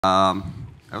I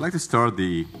would like to start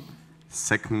the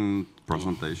second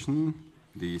presentation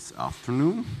this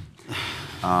afternoon.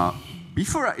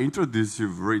 Before I introduce you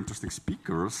very interesting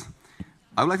speakers,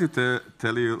 I would like to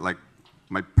tell you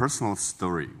my personal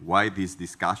story, why this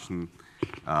discussion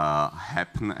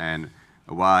happened and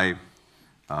why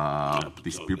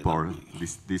these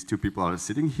two people are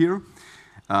sitting here.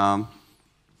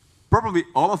 Probably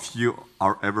all of you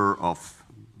are aware of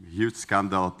huge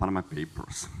scandal Panama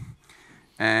Papers.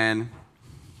 And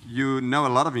you know a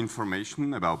lot of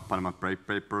information about Panama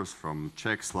Papers from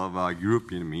Czech, Slovak,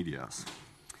 European medias.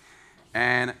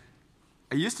 And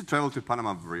I used to travel to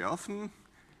Panama very often.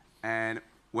 And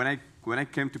when I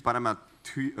came to Panama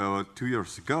two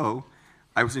years ago,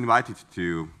 I was invited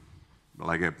to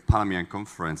a Panamanian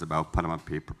conference about Panama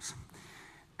Papers.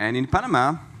 And in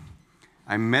Panama,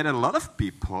 I met a lot of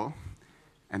people,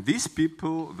 and these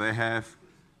people, they had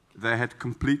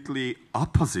completely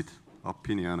opposite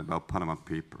opinion about Panama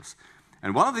Papers.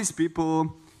 And one of these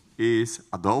people is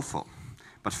Adolfo.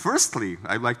 But firstly,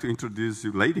 I'd like to introduce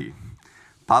you lady,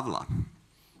 Pavla.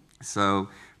 So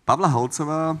Pavla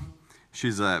Holcová,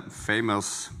 she's a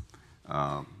famous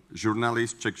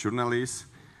journalist, Czech journalist.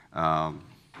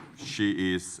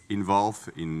 She is involved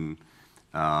in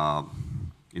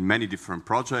many different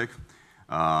projects.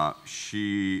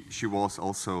 She was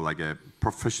also a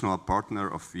professional partner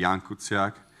of Jan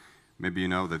Kuciak. Maybe you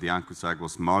know that Jan Kuciak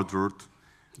was murdered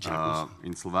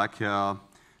in Slovakia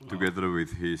together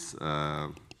with his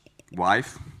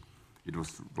wife. It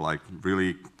was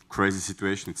really crazy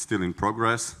situation. It's still in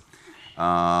progress.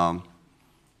 Pavla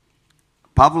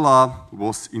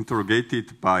was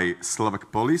interrogated by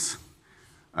Slovak Polis,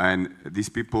 and these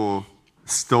people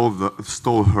stole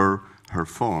her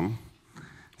phone.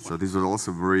 So this was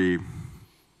also very,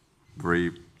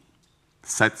 very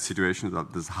sad situation.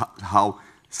 That this how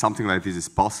something like this is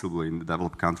possible in a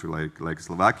developed country like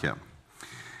Slovakia.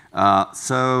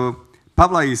 So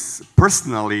Pavla is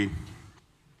personally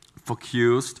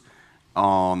focused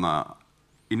on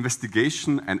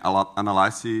investigation and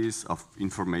analysis of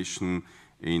information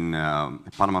in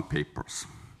Panama Papers.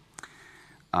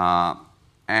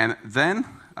 And then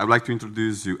I would like to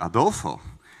introduce you Adolfo.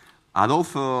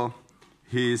 Adolfo,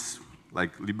 he's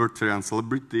libertarian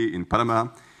celebrity in Panama.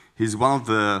 He's one of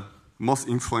the most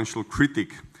influential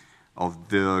critic of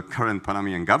the current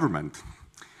Panamanian government.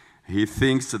 He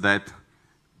thinks that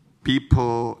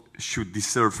people should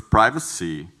deserve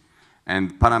privacy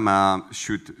and Panama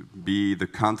should be the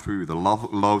country with a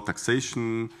low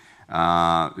taxation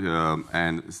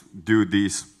and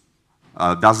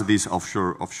does this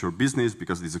offshore business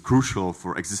because it's crucial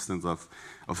for existence of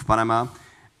Panama.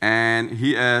 And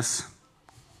he has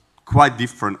quite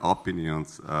different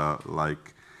opinions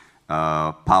like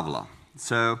Pavla.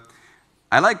 So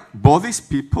I like both these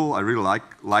people. I really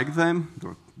like them.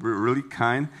 They're really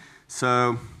kind.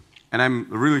 So, and I'm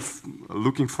really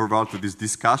looking forward to this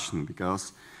discussion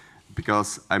because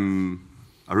I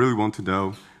really want to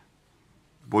know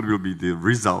what will be the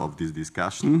result of this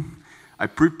discussion. I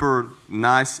prepared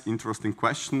nice, interesting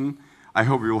questions. I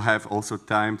hope we will have also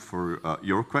time for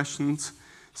your questions.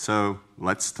 So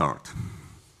let's start.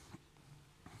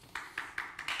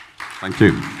 Thank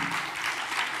you.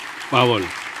 Pavol.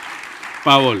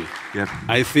 Yeah.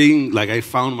 I think I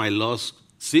found my lost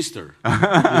sister.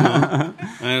 I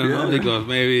don't know, because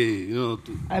maybe,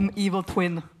 I'm evil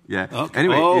twin. Yeah. Okay.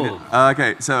 Anyway,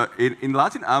 okay. So in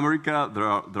Latin America, there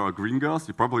are gringos.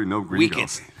 You probably know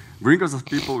gringos. Gringos are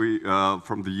people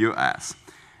from the U.S.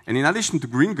 And in addition to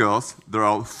gringos, there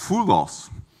are fulos.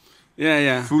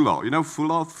 Yeah. Fulo. You know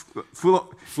fulo?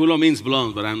 Fulo means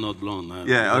blonde, but I'm not blonde.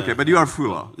 Yeah, okay, but you are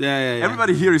fulo. Yeah.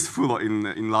 Everybody here is fulo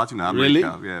in Latin America. Really?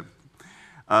 Yeah.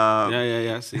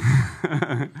 Yeah. See.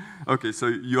 Okay, so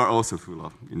you are also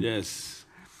fulo. Yes,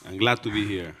 I'm glad to be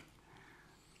here.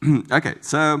 Okay,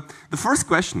 so the first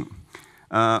question.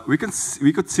 We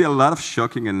could see a lot of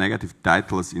shocking and negative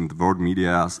titles in the world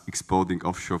media exposing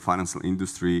offshore financial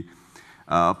industry.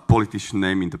 Politician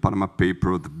name in the Panama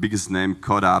paper, the biggest name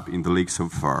caught up in the leak so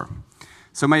far.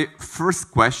 So my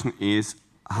first question is,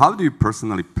 how do you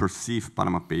personally perceive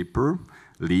Panama paper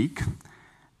leak?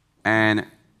 And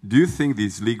do you think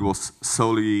this leak was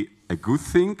solely a good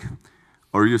thing?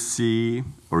 Or you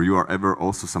are ever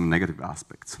also some negative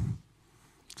aspects?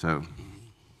 So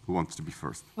who wants to be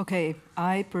first? Okay,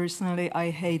 I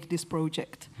hate this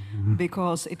project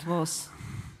because it was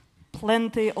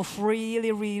plenty of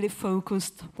really, really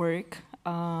focused work,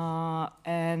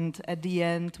 and at the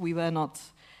end we were not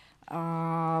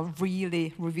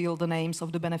really reveal the names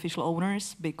of the beneficial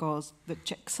owners, because the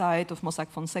Czech side of Mossack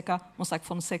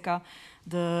Fonseca,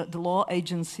 the law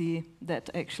agency that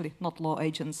actually, not law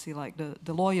agency, like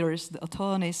the lawyers, the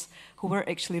attorneys who were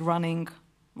actually running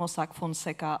Mossack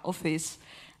Fonseca office,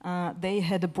 they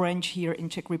had a branch here in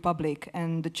Czech Republic,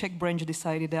 and the Czech branch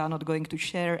decided they are not going to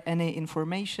share any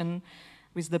information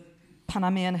with the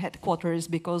Panamanian headquarters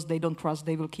because they don't trust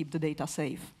they will keep the data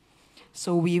safe.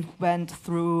 So we went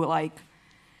through like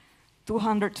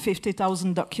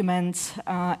 250,000 documents,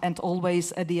 and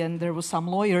always at the end there was some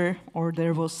lawyer or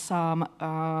there was some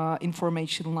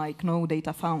information like no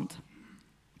data found.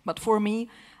 But for me,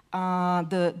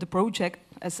 the project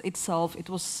as itself, it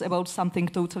was about something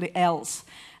totally else.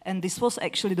 And this was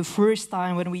actually the first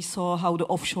time when we saw how the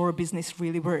offshore business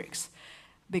really works.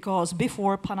 Because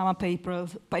before Panama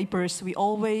Papers, we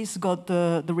always got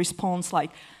the response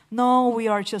like, no, we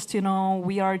are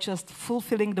just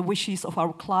fulfilling the wishes of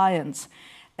our clients.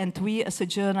 And we, as a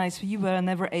journalist, we were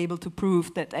never able to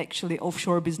prove that actually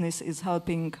offshore business is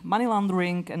helping money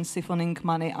laundering and siphoning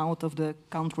money out of the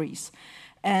countries.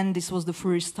 And this was the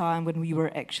first time when we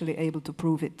were actually able to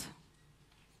prove it.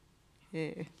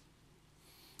 Yeah.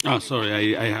 Oh,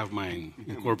 sorry, I have mine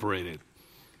incorporated.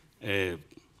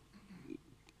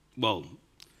 Well,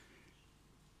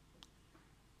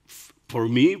 for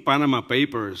me, Panama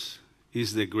Papers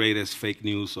is the greatest fake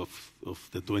news of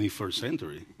the 21st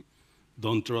century.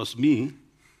 Don't trust me,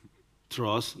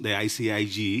 trust the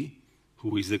ICIG,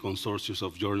 who is the consortium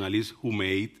of journalists who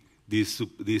made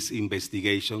this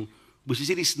investigation, which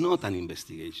it is not an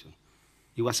investigation.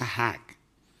 It was a hack.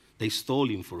 They stole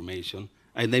information,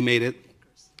 and they made it.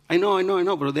 I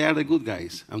know, but they are the good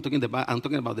guys. I'm talking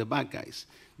about the bad guys.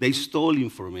 They stole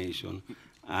information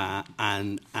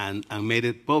and made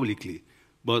it publicly.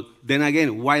 But then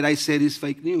again, why I said it's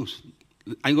fake news?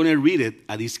 I'm going to read it,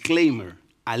 a disclaimer,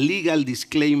 a legal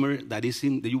disclaimer that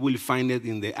you will find it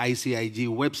in the ICIG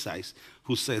websites,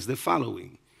 who says the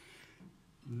following.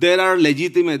 There are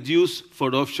legitimate use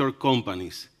for offshore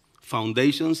companies,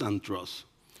 foundations, and trusts.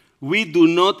 We do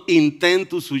not intend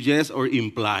to suggest or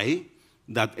imply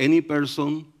that any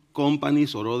person,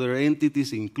 companies, or other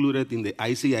entities included in the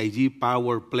ICIG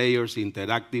Power Players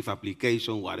Interactive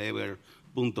Application, whatever,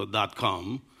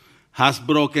 .com, has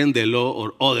broken the law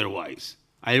or otherwise.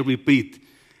 I repeat,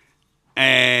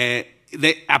 they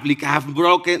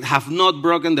have not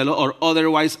broken the law or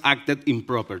otherwise acted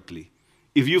improperly.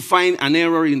 If you find an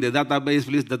error in the database,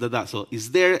 please, So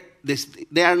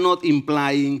they are not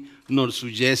implying, nor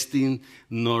suggesting,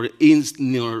 nor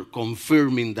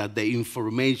confirming that the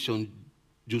information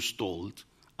you stole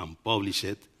and published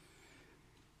it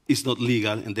is not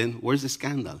legal. And then where's the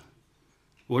scandal?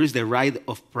 Where is the right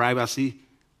of privacy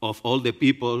of all the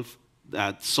people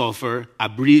that suffer a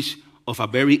breach of a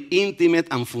very intimate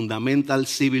and fundamental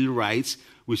civil rights,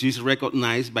 which is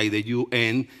recognized by the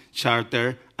UN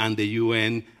Charter and the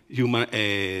UN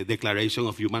Declaration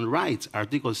of Human Rights,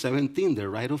 Article 17, the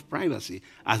right of privacy,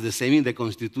 as the same in the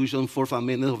Constitution, Fourth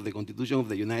Amendment of the Constitution of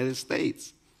the United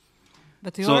States.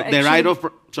 But you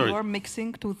are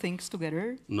mixing two things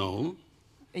together. No.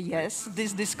 Yes,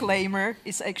 this disclaimer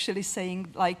is actually saying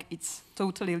like it's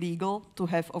totally legal to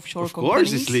have offshore companies. Of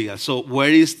course it's legal. So where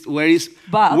is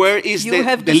but the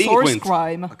have the delinquent? source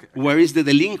crime. Okay. Where is the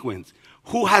delinquent?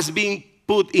 Who has been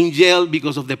put in jail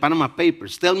because of the Panama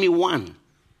Papers? Tell me one.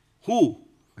 Who?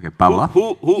 Okay, Pavla.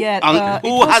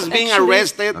 Who has been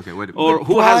arrested? Okay, wait, or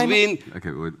who has been?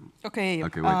 Okay, wait. Okay,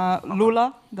 Okay, wait.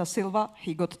 Lula da Silva,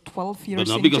 he got 12 years But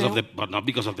not in because jail. but not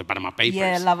because of the Panama Papers.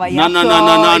 Yeah, Lavallato.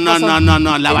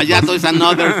 No. Lavallato is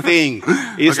another thing.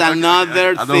 It's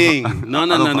another thing. No.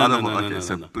 Okay,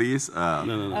 so please.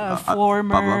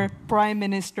 Former Pavla. Prime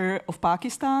Minister of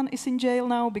Pakistan is in jail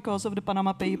now because of the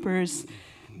Panama Papers.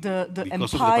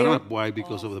 Why?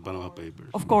 Because of the Panama Papers.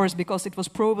 Of course, because it was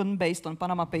proven based on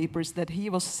Panama Papers that he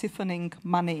was siphoning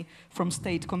money from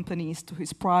state companies to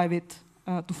his private,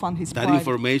 to fund his That private.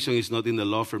 information is not in the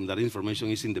law firm. That information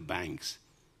is in the banks.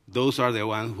 Those are the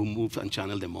ones who move and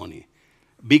channel the money.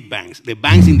 Big banks. The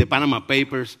banks in the Panama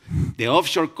Papers, the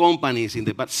offshore companies,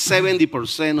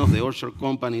 70% of the offshore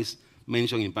companies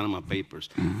mentioned in Panama Papers.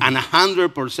 And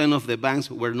 100% of the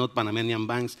banks were not Panamanian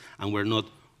banks and were not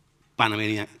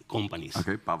Panamanian companies.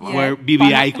 Okay, Pavla. Yeah. Were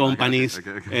BVI companies,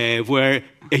 Okay. were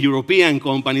European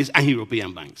companies and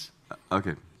European banks.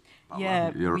 Okay.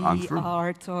 Yeah, Your we answer?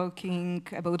 are talking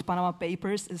about Panama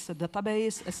Papers as a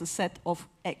database, as a set of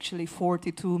actually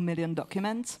 42 million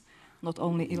documents, not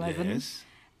only 11. Yes.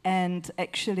 And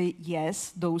actually,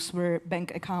 yes, those were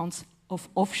bank accounts of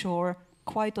offshore,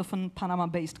 quite often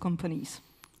Panama-based companies.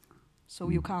 So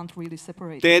you can't really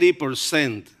separate.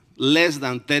 30%, less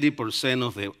than 30%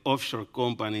 of the offshore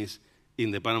companies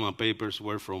in the Panama Papers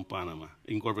were from Panama,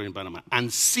 incorporated in Panama. And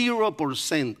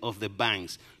 0% of the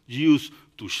banks used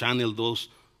to channel those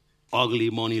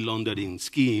ugly money laundering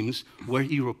schemes were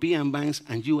European banks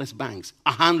and US banks,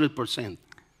 100%.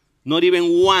 Not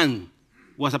even one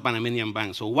was a Panamanian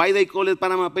bank. So why they call it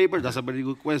Panama Papers? That's a very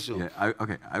good question. Yeah,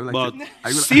 okay, I would But like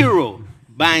to... zero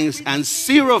banks and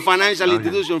zero financial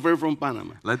institutions were from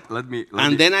Panama.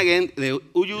 Then again, the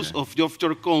use of the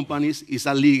offshore companies is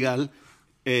illegal,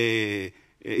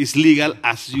 is legal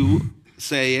as you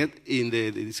say it in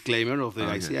the disclaimer of the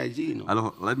ICIG. No?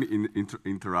 Adolfo, let me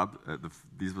interrupt.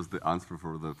 This was the answer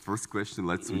for the first question.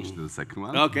 Let's switch to the second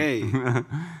one. Okay.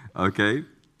 Okay.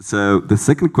 So the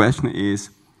second question is,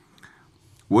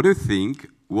 what do you think,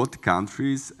 what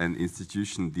countries and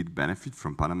institutions did benefit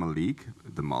from Panama Leak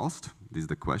the most? This is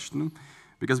the question.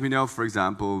 Because we know, for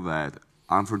example, that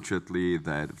unfortunately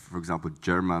that, for example,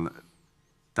 German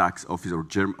tax office or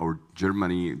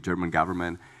German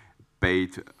government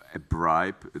paid a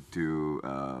bribe to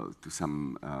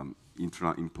some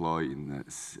internal employee in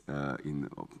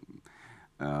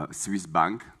Swiss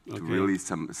bank to release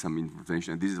some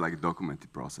information, and this is like a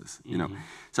documented process, you know.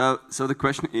 So the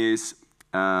question is,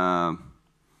 for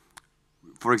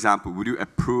example, would you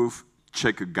approve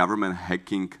Czech government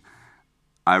hacking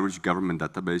Irish government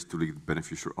database to leak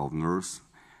beneficial owners?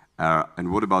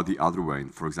 And what about the other way?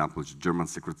 For example, German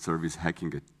Secret Service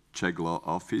hacking a Czech law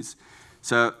office.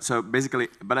 So basically,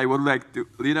 but I would like to,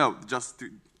 you know, just to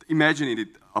imagine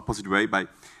it opposite way.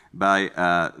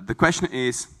 The question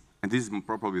is, and this is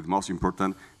probably the most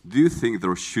important, do you think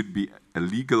there should be a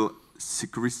legal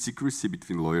secrecy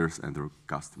between lawyers and their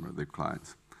customer, their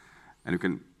clients? And you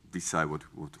can decide what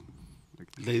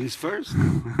Ladies first.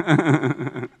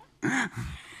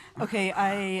 Okay,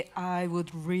 I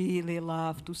would really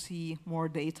love to see more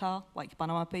data, like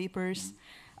Panama Papers.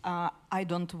 I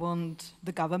don't want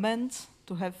the government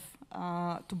to have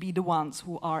to be the ones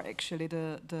who are actually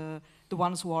the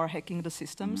ones who are hacking the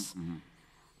systems,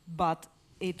 but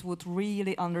it would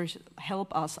really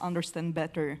help us understand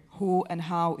better who and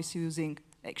how is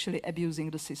actually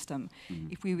abusing the system.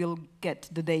 If we will get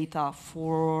the data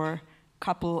for a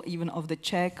couple even of the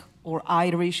Czech or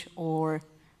Irish or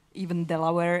even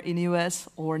Delaware in US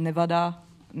or Nevada,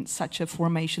 such a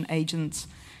formation agents,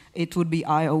 it would be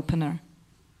eye-opener.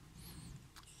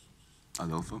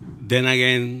 Adolfo? Then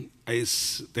again,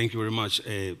 thank you very much.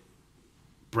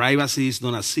 Privacy is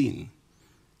not a sin.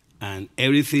 And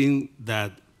everything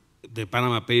that the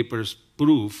Panama Papers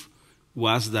proved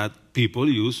was that people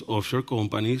use offshore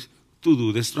companies to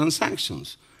do these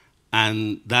transactions.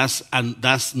 And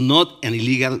that's not an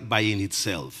illegal by in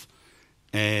itself.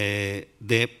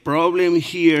 The problem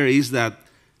here is that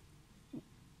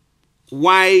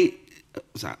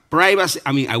privacy,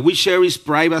 I mean, I will cherish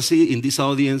privacy in this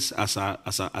audience as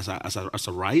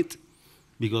a right,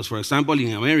 because, for example,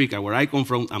 in America, where I come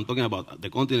from, I'm talking about the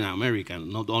continent of America,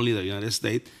 not only the United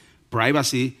States,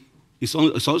 privacy is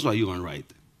also a human right.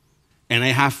 And I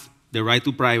have the right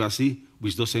to privacy,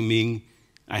 which doesn't mean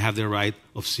I have the right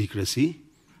of secrecy,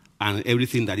 and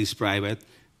everything that is private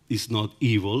is not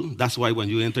evil. That's why when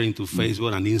you enter into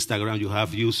Facebook and Instagram, you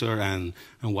have user and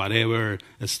whatever,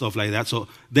 stuff like that. So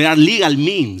there are legal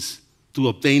means to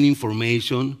obtain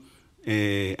information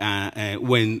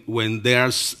when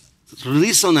there's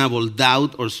reasonable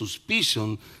doubt or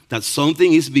suspicion that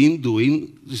something is being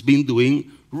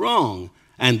doing wrong.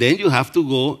 And then you have to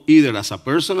go either as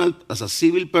a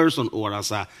civil person or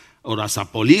as a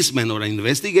policeman or an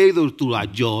investigator to a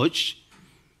judge,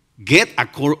 get a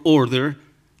court order,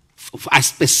 a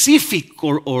specific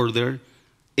court order,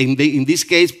 in this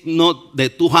case, not the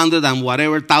 200 and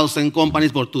whatever thousand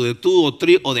companies, but to the 2 or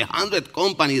 3 or the 100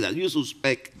 companies that you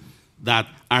suspect that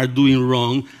are doing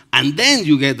wrong, and then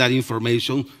you get that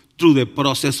information through the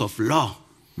process of law.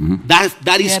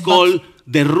 That is called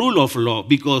the rule of law,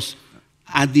 because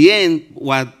at the end,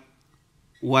 what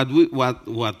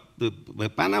the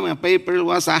Panama Papers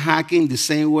was a hacking the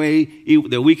same way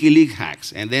the WikiLeaks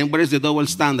hacks. And then what is the double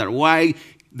standard? Why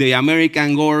the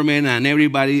American government and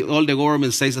everybody, all the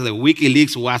government says that the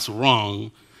WikiLeaks was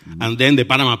wrong, and then the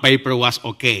Panama Paper was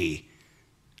okay.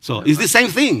 So it's the same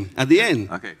thing at the end.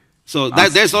 Okay. So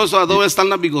there's also a double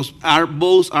standard, because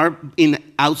both are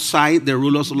outside the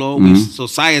rule of law, which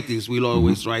societies will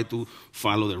always try to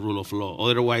follow the rule of law.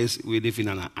 Otherwise, we live in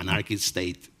an anarchist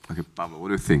state. Okay, Pavol, what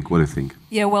do you think?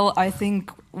 Yeah, well, I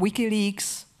think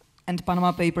WikiLeaks and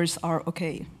Panama Papers are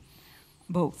okay,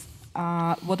 both.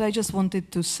 What I just wanted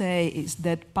to say is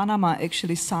that Panama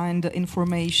actually signed the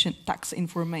tax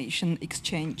information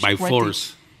exchange. By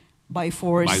force. by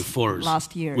force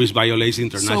last year. Which violates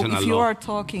international law. So if you are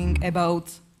talking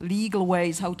about legal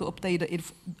ways how to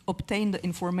obtain the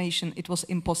information, it was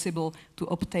impossible to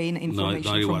obtain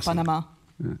information from Panama.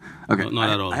 Okay, not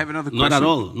at all. I have another question. Not at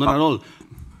all. Not at all.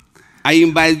 I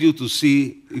invite you to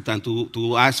see it and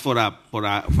to ask for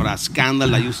a scandal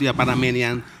that you see a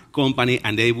Panamanian company,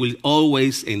 and they will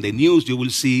always in the news you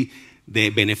will see the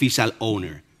beneficial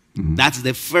owner. Mm-hmm. That's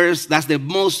the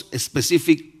most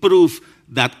specific proof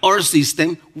that our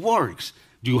system works.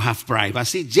 You have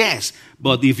privacy, yes,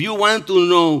 but if you want to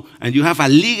know and you have a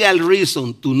legal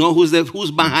reason to know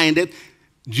who's behind it,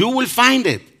 you will find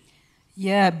it.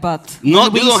 Yeah, but you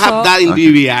don't have that in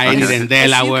BVI, neither in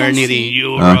Delaware, neither in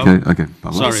Europe. Okay.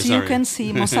 Sorry. You can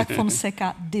see Mossack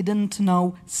Fonseca didn't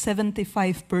know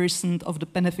 75% of the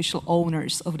beneficial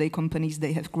owners of the companies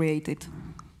they have created.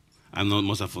 I'm not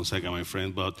Mossack Fonseca, my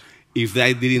friend, but if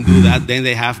they didn't do that, then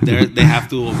they have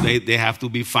to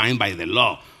be fined by the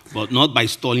law, but not by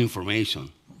stolen information.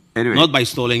 Anyway. Not by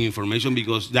stolen information,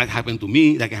 because that happened to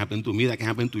me, that can happen to me, that can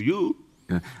happen to you.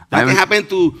 Yeah. That can happen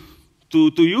to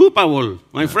you, Pavol,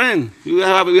 my friend. We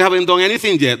haven't done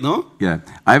anything yet, no? Yeah.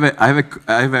 I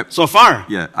have a. So far.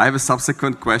 Yeah. I have a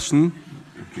subsequent question.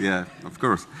 Yeah, of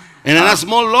course. And a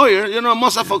small lawyer, you know,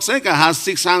 Mossack Fonseca has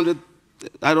 600.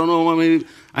 I don't know. I mean,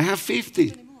 I have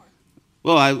 50.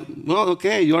 Well,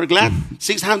 okay. You are glad.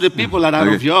 600 people are out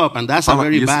of job, and that's a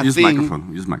very bad thing.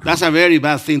 Use microphone. That's a very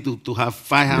bad thing to have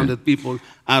 500 people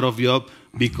out of job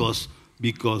because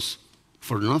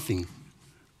for nothing.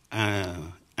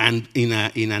 And in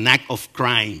an act of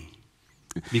crime,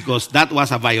 because that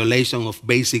was a violation of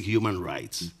basic human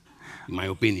rights, in my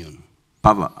opinion.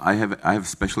 Pavla, I have a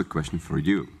special question for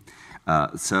you.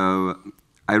 So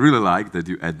I really like that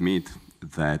you admit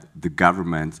that the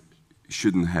government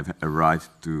shouldn't have a right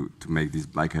to make this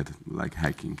black hat like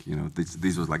hacking. You know,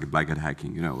 this was like a black hat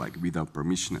hacking. You know, like without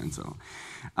permission and so on.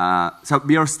 So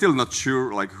we are still not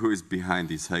sure like who is behind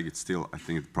this hack. It's still, I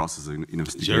think, the process of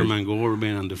investigation. German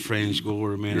government and the French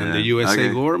government and the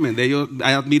USA government. They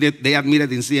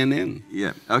admitted in CNN.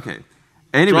 Yeah. Okay.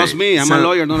 Anyway, trust me, I'm a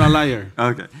lawyer, not a liar.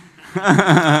 Okay.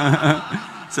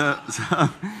 so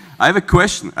I have a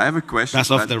question.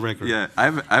 That's off the record. Yeah.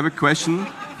 I have a question,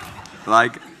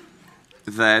 like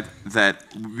that.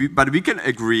 But we can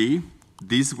agree.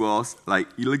 This was like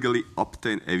illegally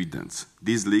obtained evidence.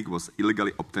 This leak was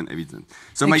illegally obtained evidence.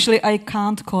 So actually, I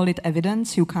can't call it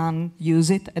evidence. You can use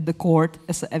it at the court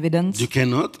as evidence. You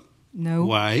cannot? No.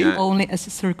 Why? Yeah. Only as a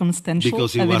circumstantial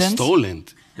because it evidence. was stolen.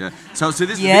 Yeah. So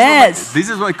this, yes. This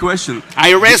is my question.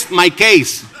 I rest my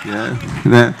case.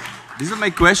 Yeah. This is my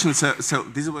question. So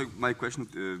this is my question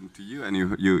to you, and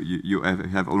you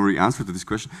have already answered to this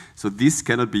question. So this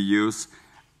cannot be used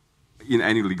in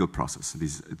any legal process,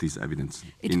 this evidence?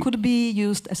 It could be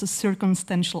used as a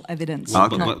circumstantial evidence.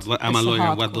 But I'm a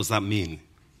lawyer. What does that mean?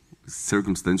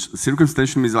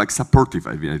 Circumstantial means like supportive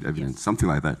evidence, something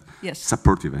like that. Yes.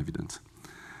 Supportive evidence.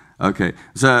 Okay.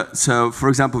 So for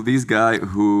example, this guy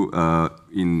who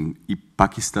in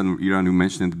Pakistan or Iran, you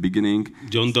mentioned at the beginning.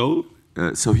 John Doe?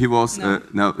 So he was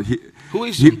Who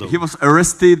is John Doe? He was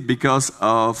arrested because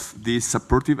of this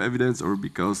supportive evidence, or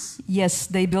because? Yes,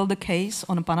 they built a case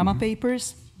on the Panama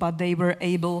Papers, but they were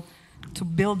able to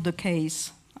build the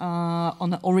case on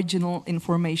the original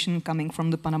information coming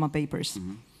from the Panama Papers.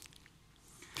 Mm-hmm.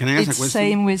 Can I ask a question? It's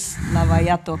same with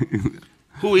Lavallato.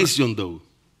 Who is John Doe?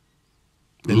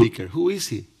 The leaker. Who is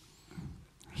he?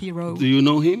 Hero. Do you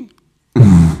know him?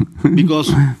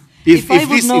 Because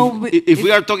if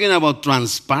we are talking about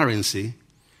transparency,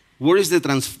 where is the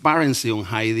transparency on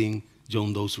hiding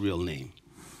John Doe's real name?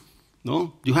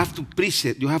 No? You have to preach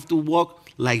it. You have to walk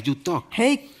like you talk.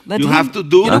 Hey, you have to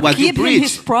do what you preach. Keep him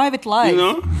his private life. You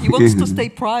know? He wants to stay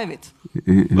private.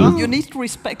 Well, you need to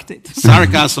respect it.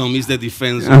 Sarcasm is the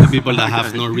defense of the people that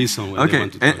have no reason when they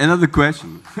want to talk. Another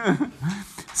question.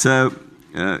 So,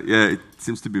 it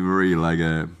seems to be very like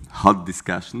a hot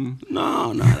discussion.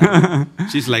 No.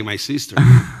 She's like my sister.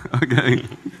 Okay.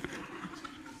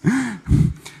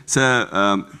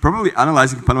 So, probably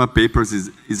analyzing Panama Papers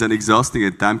is an exhausting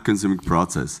and time-consuming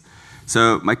process.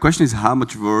 So, my question is how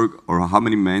much work or how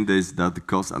many man days does the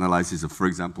cost analysis of, for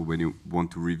example, when you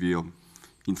want to reveal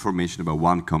information about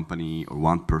one company or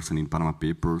one person in Panama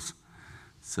Papers?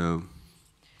 So,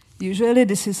 usually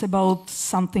this is about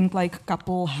something like a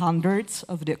couple hundreds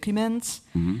of documents.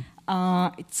 Mm-hmm.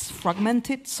 It's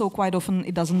fragmented, so quite often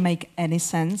it doesn't make any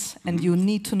sense, and you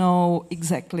need to know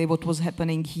exactly what was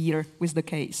happening here with the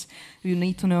case. You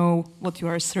need to know what you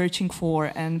are searching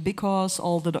for, and because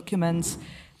all the documents,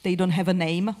 they don't have a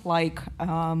name, like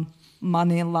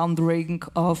money laundering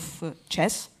of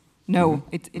Czech, No,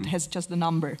 it has just the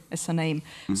number as a name.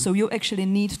 So you actually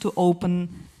need to open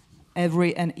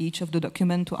every and each of the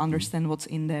document to understand what's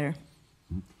in there.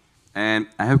 And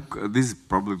I have, this is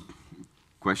probably a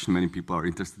question many people are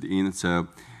interested in. So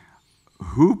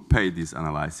who paid these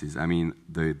analyses? I mean,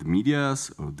 the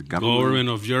medias or the government? Government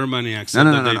of Germany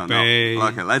accept that they pay. No.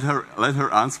 Okay, let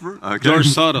her answer. Okay. George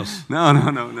Soros. No.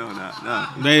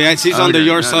 She's on the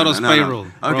George Soros payroll.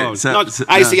 Okay,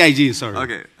 ICIG, sorry.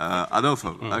 Okay,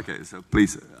 Adolfo. Okay, so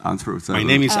please answer. So my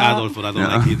name is Adolfo. I don't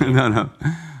like it. No.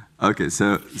 Okay,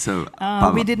 so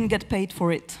we didn't get paid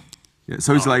for it. Yeah,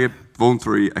 so it's like a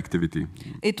voluntary activity.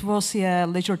 It was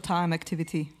leisure time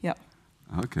activity. Yeah.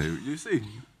 Okay, you see.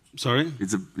 Sorry?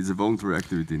 It's a voluntary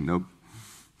activity. No.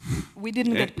 We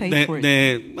didn't get paid for it.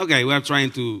 Okay, we are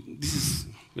trying to.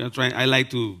 I like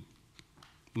to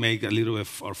make a little bit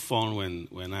of fun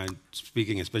when I'm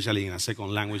speaking, especially in a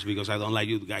second language, because I don't like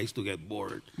you guys to get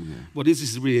bored. Yeah. But this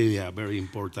is really a very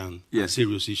important,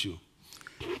 serious issue.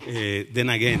 Then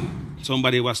again,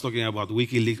 somebody was talking about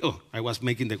WikiLeaks. Oh, I was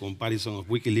making the comparison of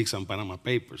WikiLeaks and Panama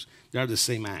Papers. They are the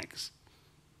same acts.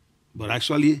 But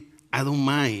actually, I don't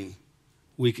mind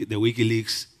the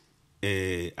WikiLeaks.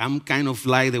 I'm kind of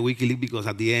like the WikiLeaks because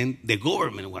at the end, the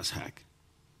government was hacked.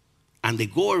 And the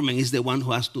government is the one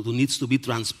who needs to be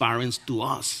transparent to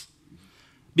us.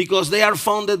 Because they are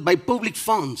funded by public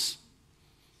funds.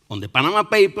 On the Panama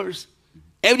Papers,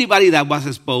 everybody that was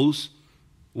exposed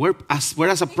were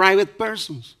as a private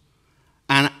persons.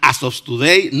 And as of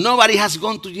today, nobody has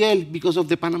gone to jail because of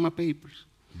the Panama Papers.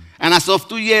 And as of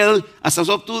today,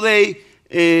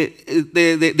 the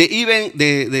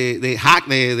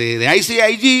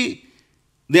ICIG,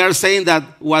 they are saying that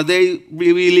what they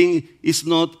revealing is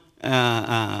not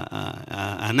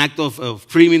an act of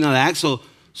criminal act. So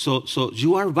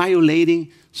you are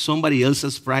violating somebody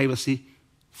else's privacy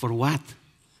for what?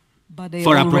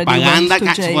 For a propaganda,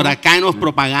 for a kind of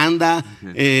propaganda,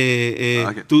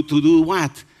 to do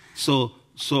what? So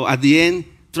at the end,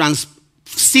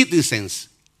 citizens,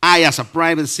 I as a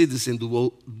private citizen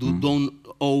don't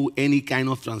owe any kind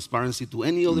of transparency to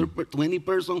any other to any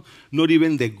person, not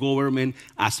even the government,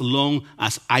 as long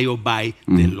as I obey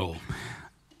the law.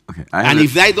 Okay, and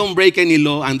if I don't break any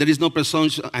law and there is no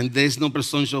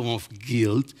presumption of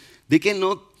guilt, they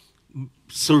cannot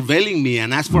surveilling me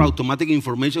and ask for automatic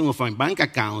information of my bank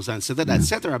accounts,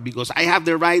 etc., because I have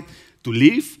the right to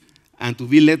live and to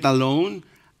be let alone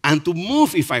and to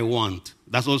move if I want.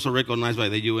 That's also recognized by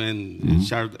the UN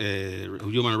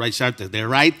Human Rights Charter, the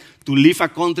right to leave a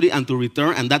country and to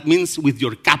return, and that means with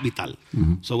your capital.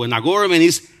 So when a government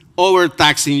is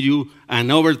overtaxing you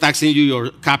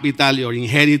your capital, your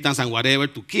inheritance, and whatever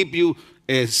to keep you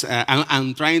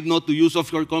and trying not to use of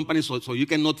your company so you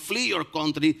cannot flee your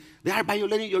country, they are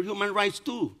violating your human rights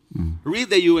too. Read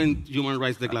the UN Human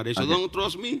Rights Declaration. Okay. Don't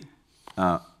trust me?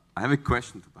 I have a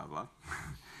question to Pavla.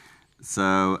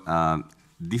 So,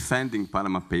 defending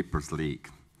Panama Papers leak,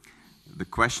 the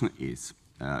question is,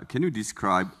 can you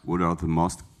describe what are the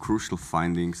most crucial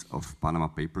findings of Panama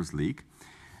Papers leak?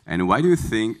 And why do you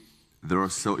think they are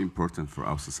so important for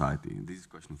our society? This is a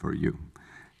question for you.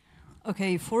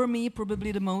 Okay, for me,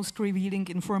 probably the most revealing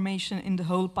information in the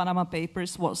whole Panama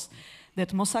Papers was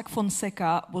that Mossack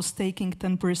Fonseca was taking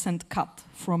 10% cut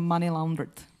from money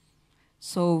laundered.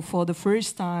 So for the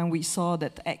first time, we saw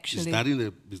that actually... Is that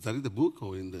in the book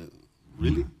or in the...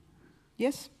 Really?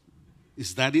 Yes.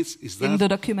 Is that in the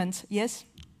documents, yes.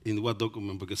 In what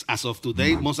document? Because as of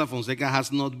today, Mossack Fonseca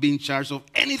has not been charged of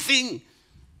anything,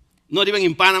 not even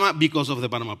in Panama, because of the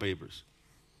Panama Papers.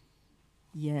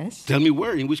 Yes. Tell me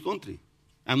where, in which country?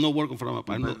 I'm not working for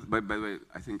Panama. By the way,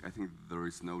 I think there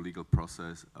is no legal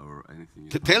process or anything.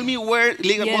 Tell me where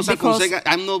legal Mossack Fonseca.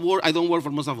 I don't work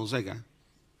for Mossack Fonseca.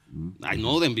 I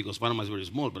know them because Panama is very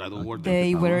small, but I don't work there.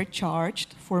 They were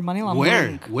charged for money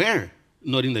laundering. Where?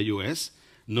 Not in the U.S.,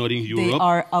 not in Europe. They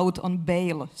are out on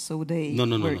bail, so they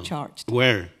were charged.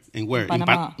 Where? And where? In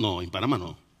Panama. In Panama,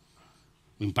 no.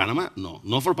 In Panama, no.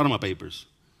 Not for Panama Papers.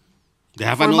 They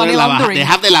have they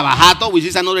have the lavajato, which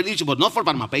is another issue, but not for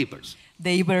Panama Papers.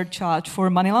 They were charged for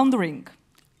money laundering.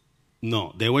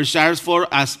 No, they were charged for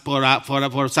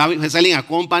selling a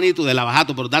company to the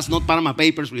lavajato, but that's not Panama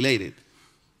Papers related.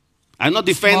 I'm not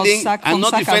defending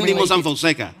Mossack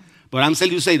Fonseca, but I'm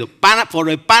telling you, for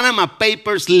a Panama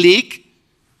Papers leak,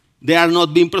 they are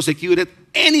not being prosecuted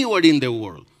anywhere in the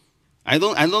world.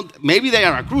 Maybe they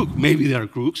are a crook,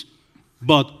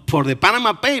 but for the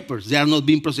Panama Papers, they are not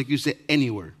being prosecuted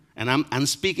anywhere. And I'm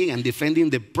speaking and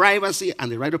defending the privacy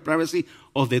and the right of privacy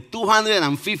of the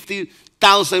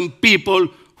 250,000 people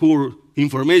whose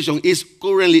information is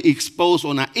currently exposed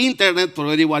on the internet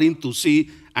for everybody to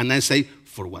see. And I say,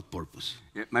 for what purpose?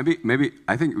 Yeah, maybe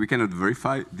I think we cannot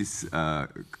verify this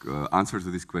answer to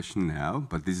this question now,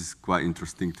 but this is quite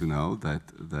interesting to know that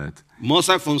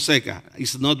Mossack Fonseca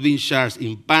is not being charged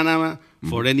in Panama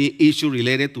for any issue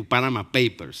related to Panama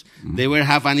Papers. They will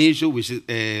have an issue which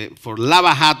is for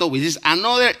Lava Jato, which is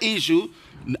another issue,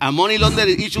 a money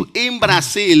laundering issue in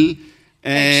Brazil.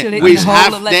 Which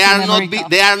have they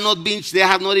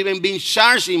have not even been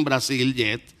charged in Brazil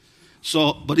yet.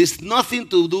 So, but it's nothing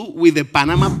to do with the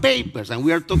Panama Papers, and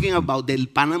we are talking about the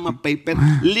Panama Paper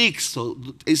leaks. So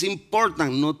it's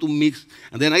important not to mix.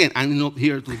 And then again, I'm not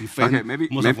here to defend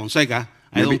Mossack Fonseca.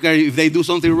 I don't care if they do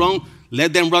something wrong.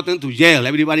 Let them rot into jail.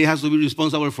 Everybody has to be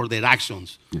responsible for their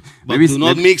actions. Yeah. But do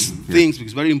not mix things,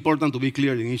 because it's very important to be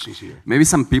clear in issues here. Maybe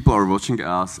some people are watching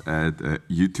us at a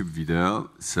YouTube video,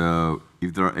 so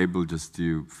if they're able just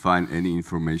to find any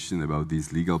information about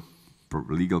these legal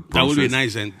process. That would be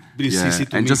nice, and please CC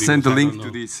to and me, just send a link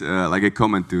to this, like a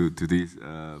comment to this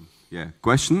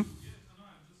question.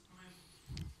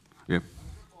 Yeah,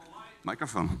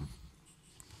 microphone.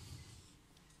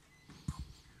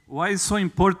 Why is so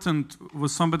important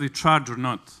was somebody charged or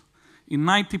not? In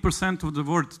 90% of the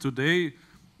world today,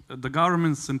 the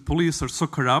governments and police are so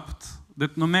corrupt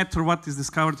that no matter what is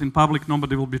discovered in public,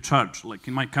 nobody will be charged, like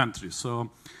in my country. So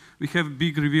we have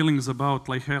big revealings about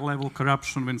like high-level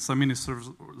corruption when some ministers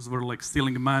were like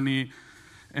stealing money,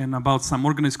 and about some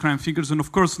organized crime figures. And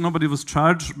of course, nobody was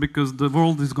charged because the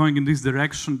world is going in this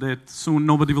direction that soon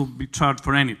nobody will be charged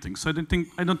for anything. So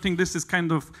I don't think this is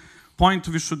kind of point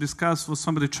we should discuss, was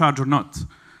somebody charged or not.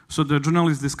 So the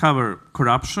journalists discover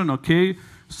corruption, okay?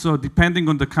 So depending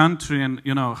on the country and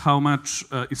how much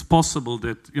is possible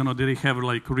that they have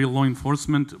like real law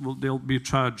enforcement, they'll be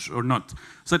charged or not.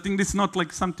 So I think this is not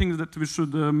like something that we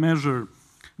should measure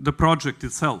the project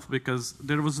itself, because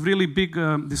there was really big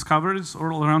discoveries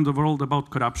all around the world about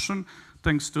corruption,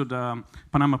 thanks to the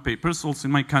Panama Papers, also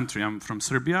in my country. I'm from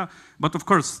Serbia. But of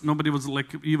course, nobody was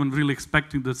like even really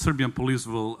expecting that Serbian police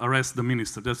will arrest the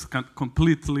minister. That's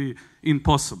completely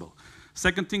impossible.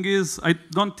 Second thing is, I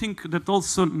don't think that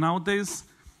also nowadays,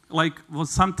 like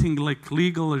was something like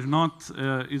legal or not,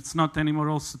 it's not anymore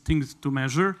also things to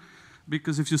measure.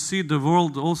 Because if you see the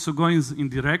world also going in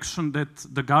direction that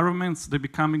the governments, they're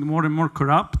becoming more and more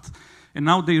corrupt, and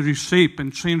now they reshape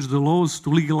and change the laws to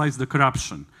legalize the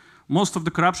corruption. Most of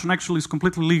the corruption actually is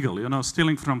completely legal,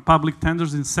 stealing from public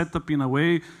tenders is set up in a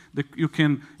way that you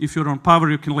can, if you're on power,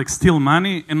 you can like steal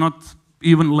money and not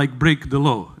even like break the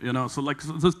law, So like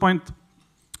at this point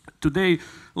today,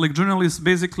 like journalists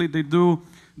basically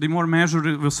they more measure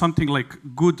it with something like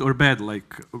good or bad,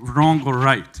 like wrong or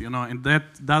right, and that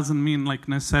doesn't mean like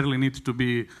necessarily need to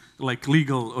be like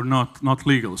legal or not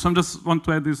legal. So I just want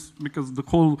to add this because the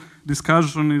whole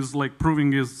discussion is like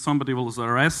proving is somebody was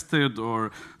arrested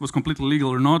or was completely legal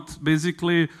or not.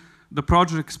 Basically, the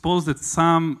project exposed that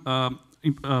some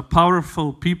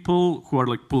powerful people who are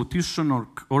like politicians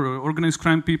or organized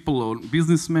crime people or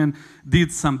businessmen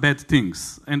did some bad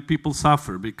things, and people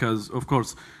suffer because, of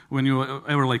course, when you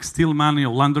ever like steal money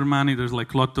or launder money, there's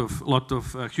like lot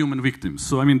of human victims.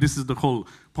 So I mean, this is the whole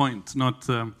point, not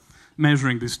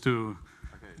measuring these two.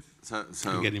 Okay.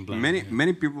 So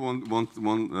many people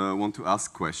want to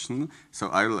ask questions.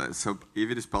 So so if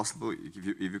it is possible,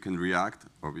 if you can react,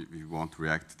 or if you want to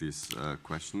react to this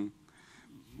question.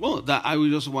 Well, I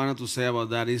just wanted to say about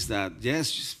that is that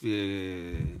yes,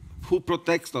 who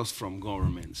protects us from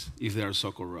governments if they are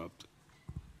so corrupt?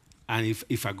 And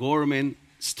if a government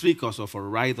strips us of a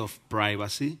right of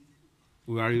privacy,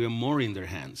 we are even more in their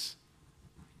hands.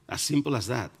 As simple as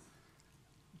that.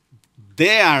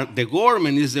 The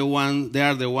government is the one, they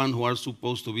are the one who are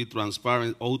supposed to be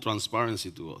transparent, owe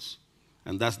transparency to us.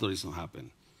 And that's the reason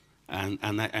happen. And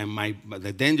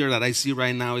the danger that I see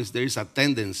right now is there is a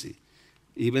tendency,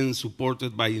 even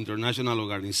supported by international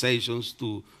organizations,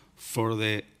 for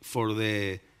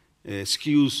the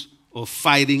excuse of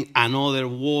fighting another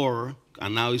war,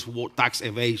 and now it's tax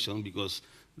evasion, because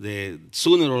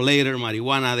sooner or later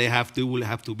marijuana will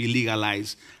have to be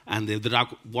legalized, and the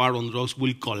war on drugs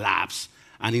will collapse.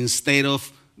 And instead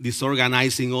of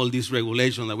disorganizing all this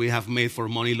regulation that we have made for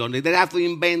money laundering, they have to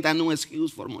invent a new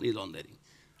excuse for money laundering.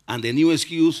 And the new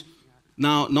excuse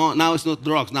now it's not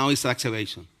drugs, now it's tax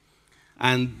evasion.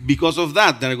 And because of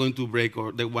that, they're going to break,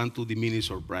 or they want to diminish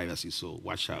our privacy. So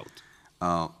watch out.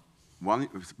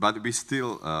 But we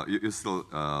still, you still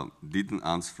didn't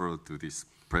answer to this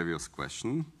previous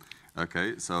question.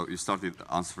 Okay, so you started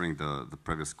answering the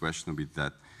previous question with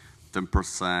that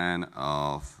 10%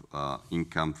 of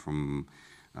income from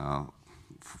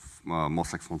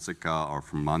Mossack Fonseca or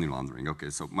from money laundering. Okay,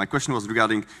 so my question was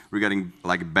regarding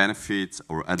like benefits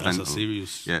or advantages. That's a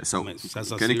serious. Yeah. So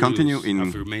that's a can you continue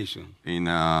in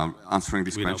answering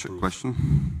this question?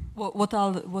 What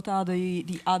are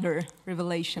the other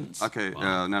revelations? Okay.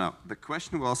 No. The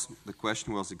question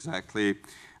was exactly.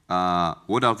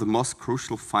 What are the most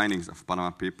crucial findings of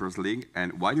Panama Papers leak,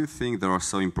 and why do you think they are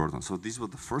so important? So this was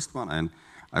the first one, and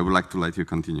I would like to let you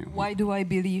continue. Why do I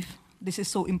believe this is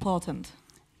so important?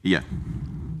 Yeah.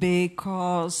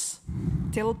 Because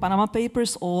till Panama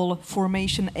Papers, all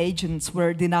formation agents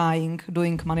were denying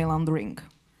doing money laundering.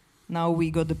 Now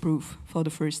we got the proof for the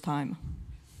first time.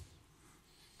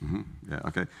 Mm-hmm. Yeah,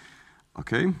 okay.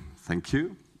 Okay, thank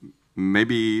you.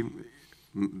 Maybe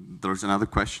there's another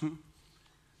question?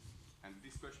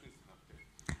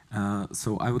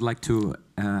 So I would like to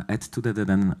add to that and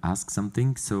then ask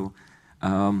something. So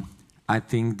I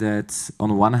think that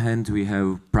on one hand we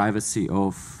have privacy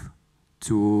of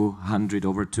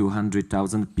over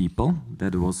 200,000 people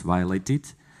that was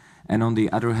violated, and on the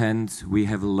other hand we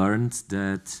have learned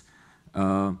that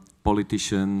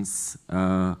politicians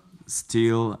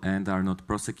steal and are not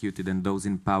prosecuted, and those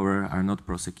in power are not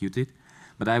prosecuted.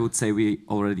 But I would say we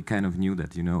already kind of knew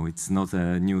that, you know, it's not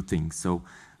a new thing. So,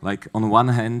 like, on one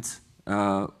hand,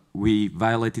 we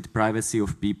violated privacy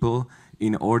of people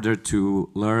in order to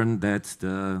learn that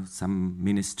some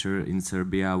minister in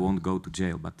Serbia won't go to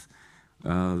jail, but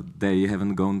they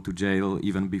haven't gone to jail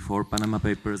even before Panama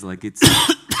Papers. Like, it's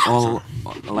all,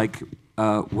 like,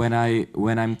 when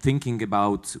I'm thinking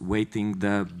about weighting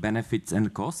the benefits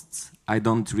and costs, I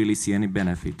don't really see any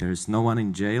benefit. There's no one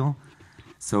in jail.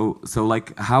 So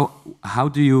like, how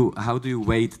do you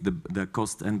weight the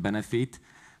cost and benefit,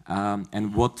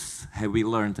 and what have we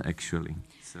learned actually?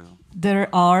 So there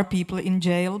are people in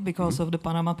jail because of the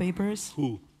Panama Papers.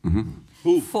 Who? Mm-hmm.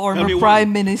 Who? Former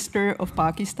Prime Minister of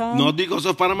Pakistan. Not because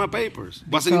of Panama Papers.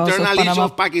 It was an internal issue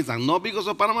of Pakistan, not because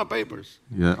of Panama Papers.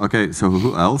 Yeah, okay, so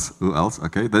who else? Who else?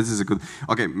 Okay, this is a good...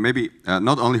 Okay, maybe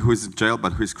not only who is in jail,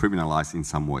 but who is criminalized in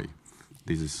some way.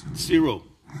 This is... Zero.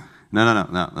 No.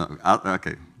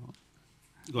 Okay.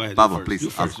 Go ahead. Pavla, please.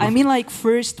 I mean, like,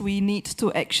 first we need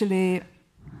to actually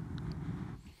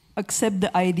accept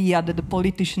the idea that the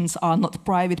politicians are not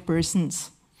private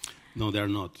persons. No, they're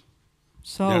not.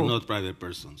 So they're not private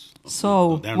persons.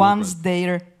 So no, once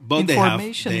their but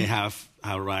information... they have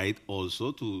a right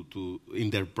also to in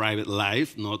their private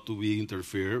life not to be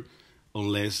interfered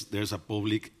unless there's a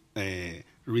public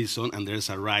reason and there's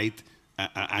a right,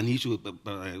 an issue,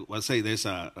 let's say there's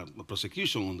a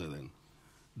prosecution under them.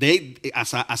 They,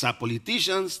 as a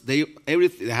politicians, they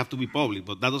have to be public,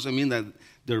 but that doesn't mean that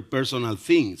they're personal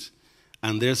things.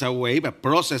 And there's a way, due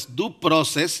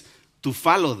process, to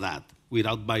follow that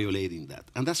without violating that.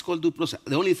 And that's called due process.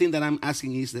 The only thing that I'm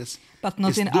asking is this. But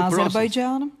not in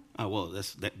Azerbaijan?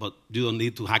 But you don't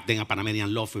need to hack then a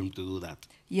Panamanian law firm to do that.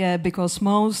 Yeah, because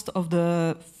most of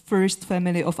the first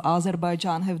family of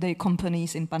Azerbaijan have their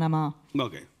companies in Panama.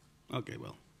 Okay,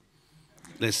 well.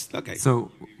 Okay.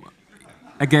 So,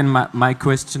 again, my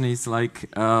question is like,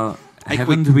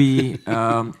 haven't we,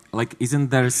 like, isn't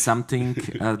there something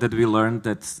that we learned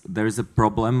that there is a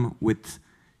problem with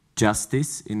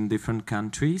justice in different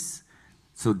countries?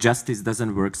 So justice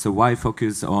doesn't work, so why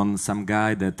focus on some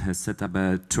guy that has set up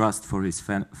a trust for his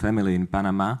family in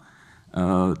Panama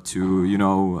to, you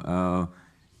know,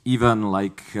 even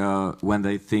like when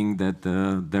they think that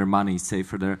their money is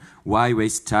safer there, why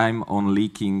waste time on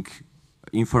leaking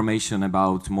information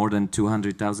about more than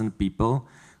 200,000 people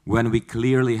when we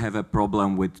clearly have a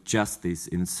problem with justice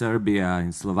in Serbia,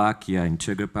 in Slovakia, in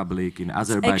Czech Republic, in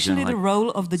Azerbaijan? It's actually like, the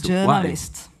role of the so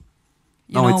journalist.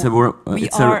 No,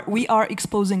 We are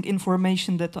exposing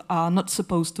information that are not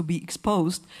supposed to be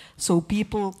exposed, so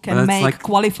people can make like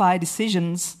qualified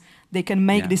decisions. They can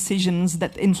make decisions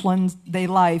that influence their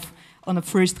life on a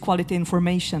first quality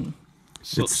information.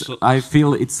 I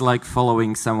feel it's like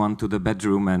following someone to the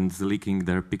bedroom and leaking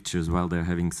their pictures while they're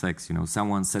having sex. You know,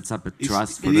 someone sets up a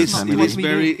trust for the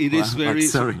family.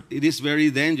 It is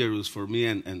very dangerous for me,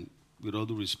 and with all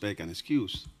due respect and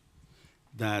excuse,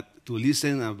 that to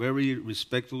listen a very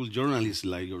respectful journalist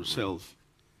like yourself,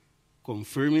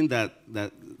 confirming that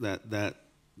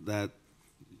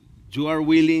you are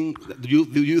willing. Do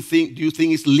you think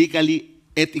it's legally,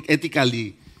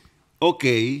 ethically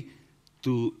okay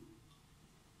to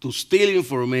steal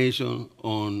information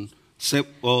on,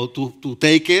 or to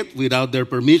take it without their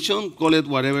permission, call it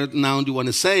whatever noun you want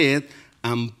to say it,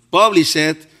 and publish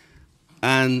it,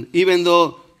 and even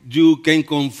though you can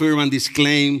confirm and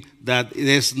disclaim that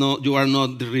you are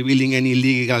not revealing any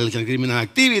illegal or criminal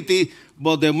activity,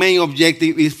 but the main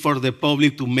objective is for the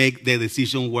public to make the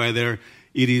decision whether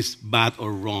it is bad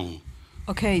or wrong.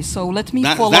 Okay, so let me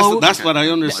follow. That's what I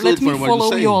understood. Let me from what follow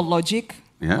you're saying. your logic.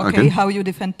 Yeah, okay, how you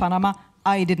defend Panama.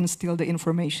 I didn't steal the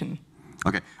information.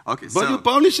 Okay, okay. But you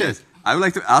publish it. I would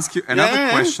like to ask you another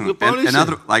question,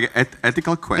 another like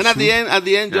ethical question. And at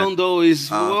the end, John Doe is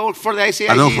well for the ICIG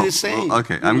Adolfo, the same. well,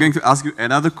 okay, I'm going to ask you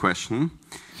another question.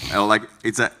 Like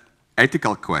it's an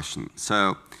ethical question.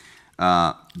 So,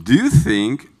 do you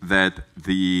think that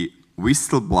the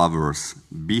whistleblowers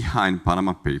behind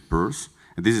Panama Papers,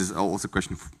 and this is also a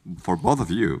question for both of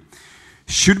you,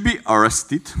 should be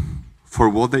arrested for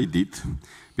what they did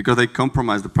because they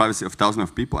compromised the privacy of thousands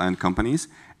of people and companies?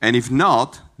 And if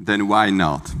not, then why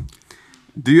not?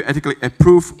 Do you ethically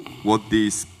approve what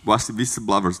these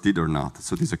whistleblowers did or not?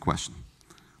 So this is a question.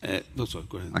 No, sorry,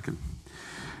 go ahead. Okay.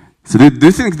 So do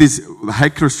you think these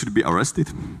hackers should be arrested?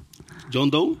 John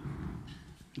Doe?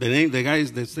 The guy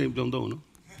is the same John Doe, no?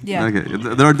 Yeah.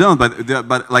 Okay, they're done,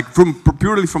 but like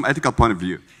purely from ethical point of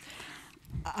view.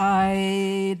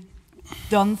 I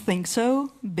don't think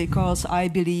so, because I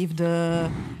believe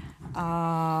the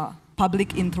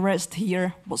public interest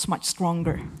here was much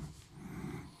stronger.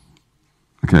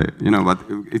 Okay, but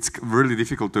it's really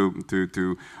difficult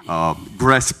to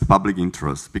grasp public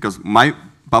interest, because my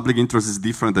public interest is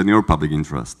different than your public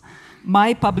interest.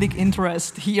 My public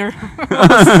interest here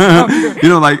was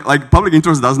stronger. like public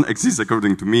interest doesn't exist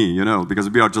according to me, because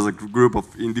we are just a group of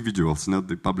individuals, not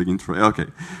the public interest. Okay,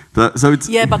 so it's...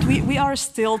 Yeah, but we are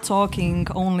still talking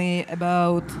only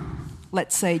about,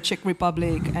 let's say, Czech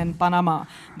Republic and Panama.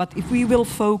 But if we will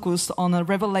focus on the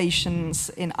revelations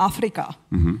in Africa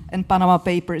and Panama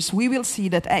Papers, we will see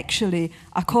that actually,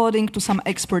 according to some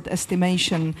expert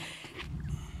estimation,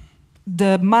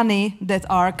 the money that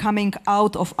are coming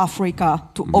out of Africa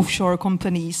to offshore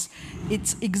companies,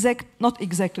 it's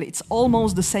it's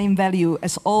almost the same value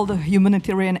as all the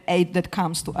humanitarian aid that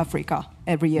comes to Africa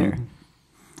every year.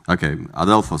 Okay,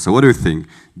 Adolfo, so what do you think?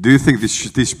 Do you think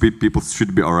these people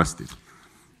should be arrested?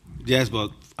 Yes,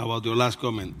 but about your last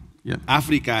comment, yeah.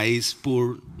 Africa is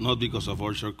poor not because of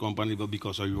offshore companies, but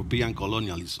because of European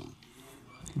colonialism.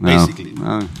 No. Basically.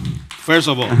 No. First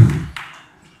of all.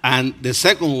 And the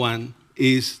second one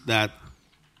is that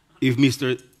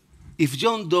if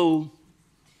John Doe,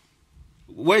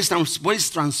 where is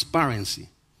transparency?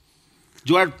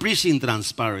 You are preaching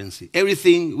transparency.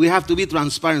 Everything, we have to be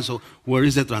transparent. So where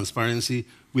is the transparency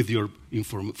with the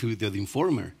informer?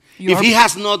 If he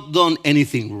has not done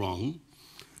anything wrong,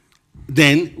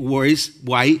 then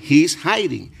why he is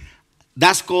hiding?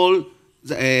 That's called,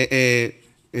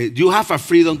 you have a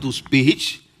freedom to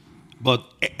speech, but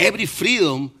every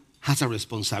freedom has a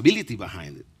responsibility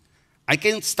behind it. I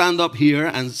can stand up here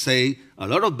and say a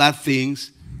lot of bad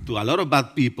things to a lot of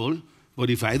bad people, but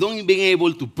if I don't be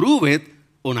able to prove it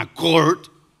on a court,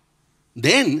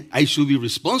 then I should be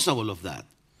responsible of that.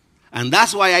 And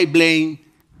that's why I blame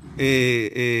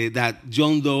that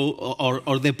John Doe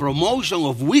or the promotion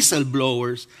of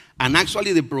whistleblowers and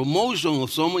actually the promotion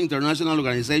of some international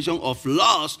organization of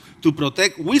laws to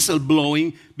protect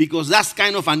whistleblowing, because that's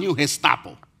kind of a new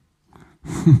Gestapo.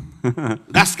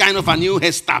 That's kind of a new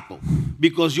Gestapo,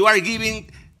 because you are giving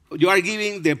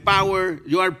the power,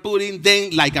 you are putting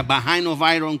them like a behind of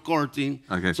iron curtain,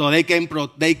 okay. So they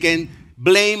can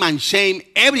blame and shame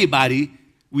everybody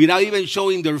without even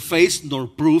showing their face nor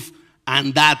proof,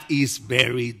 and that is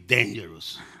very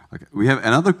dangerous. Okay, we have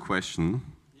another question.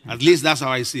 At least that's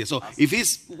how I see it. So if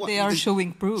it's they are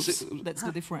showing proofs, that's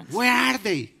the difference. Where are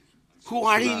they? Who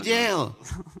are in jail?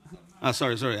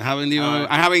 Sorry. I haven't even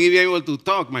been able to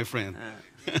talk, my friend.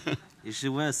 You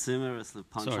should wear seriously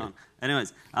punch Sorry. on.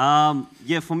 Anyways,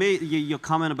 yeah, for me, your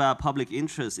comment about public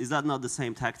interest, is that not the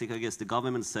same tactic, I guess, the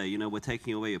government say, we're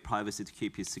taking away your privacy to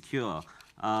keep you secure,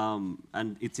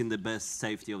 and it's in the best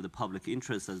safety of the public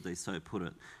interest, as they so put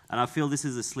it. And I feel this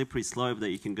is a slippery slope that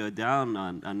you can go down,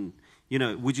 and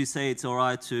would you say it's all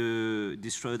right to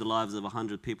destroy the lives of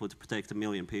 100 people to protect 1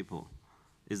 million people?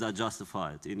 Is that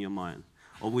justified in your mind?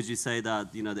 Or would you say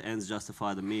that, the ends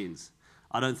justify the means?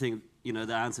 I don't think,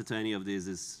 the answer to any of these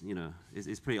is,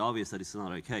 it's pretty obvious that it's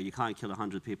not okay. You can't kill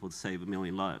 100 people to save 1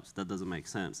 million lives. That doesn't make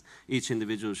sense. Each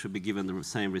individual should be given the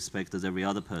same respect as every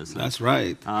other person. That's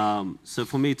right. So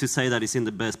for me to say that it's in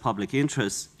the best public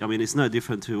interest, I mean, it's no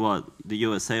different to what the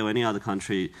USA or any other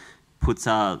country puts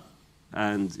out,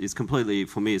 and it's completely,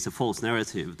 for me, it's a false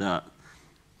narrative that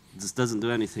just doesn't do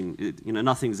anything.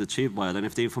 Nothing's achieved by it. And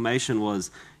if the information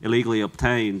was illegally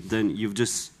obtained, then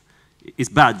it's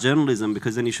bad journalism,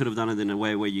 because then you should have done it in a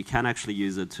way where you can actually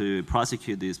use it to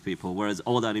prosecute these people, whereas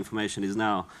all that information is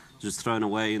now just thrown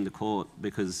away in the court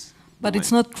because But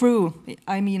it's not true.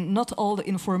 I mean, not all the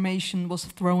information was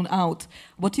thrown out.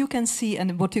 What you can see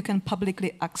and what you can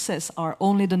publicly access are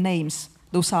only the names.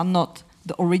 Those are not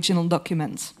the original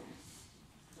documents.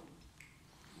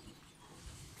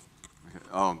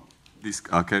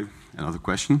 Okay, another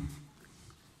question.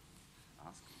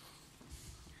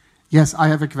 Yes, I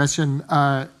have a question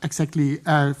exactly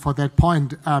for that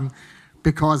point,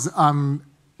 because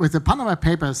with the Panama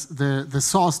Papers, the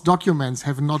source documents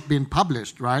have not been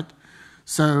published, right?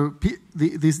 So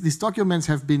these documents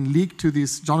have been leaked to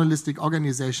these journalistic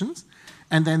organizations,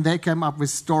 and then they came up with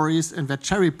stories and were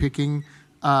cherry-picking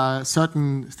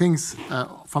certain things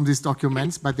from these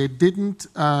documents, but they didn't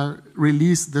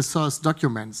release the source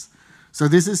documents. So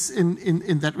this is,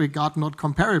 in that regard, not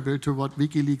comparable to what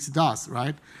WikiLeaks does,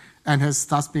 right? And has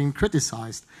thus been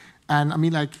criticized. And I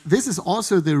mean, like, this is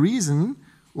also the reason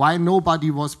why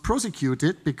nobody was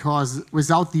prosecuted, because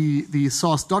without the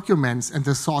source documents and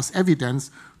the source evidence,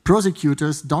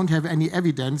 prosecutors don't have any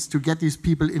evidence to get these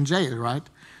people in jail, right?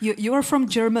 You are from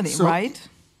Germany, So, right?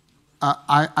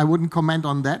 I wouldn't comment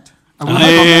on that. I wouldn't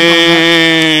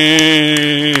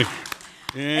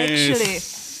Actually,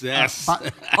 yes.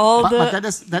 but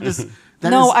that is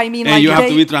no, I mean, Hey, like you have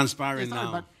to be they, transparent Sorry,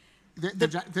 now. but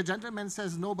the gentleman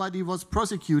says nobody was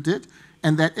prosecuted,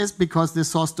 and that is because the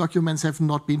source documents have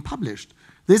not been published.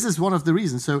 This is one of the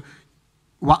reasons. So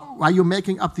why you're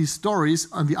making up these stories,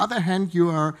 on the other hand, you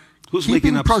are Who's making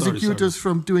keeping up stories, prosecutors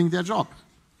from doing their job.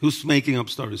 Who's making up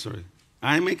stories? Sorry,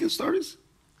 I'm making stories.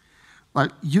 Well,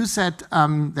 you said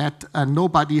that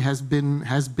nobody has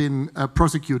been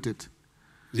prosecuted.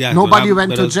 Yeah, Nobody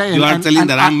went to jail. You are and- telling and-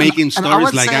 that I'm and- making and I stories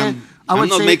would like say- I I'm would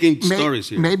not say making stories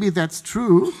here. Maybe that's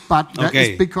true, but that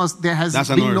Okay. is because there has That's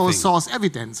been another no thing. source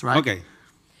evidence, right? Okay.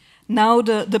 now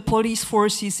the police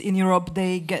forces in Europe,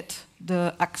 they get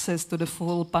the access to the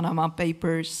full Panama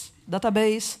Papers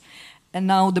database, and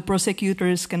now the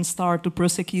prosecutors can start to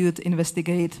prosecute,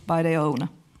 investigate by their own.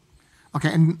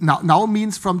 Okay, and now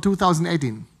means from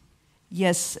 2018.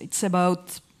 Yes, it's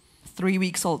about 3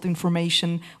 weeks old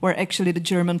information where actually the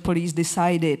German police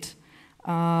decided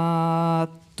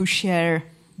to share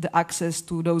the access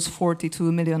to those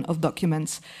 42 million of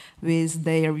documents with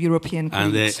their European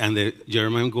colleagues. And the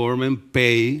German government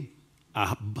pay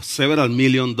several $1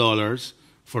 million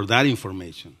for that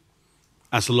information,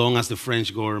 as long as the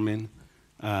French government,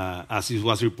 as it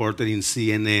was reported in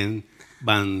CNN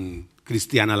by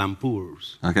Christiana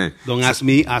Lampours. Okay. Don't ask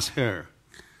me, ask her.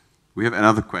 We have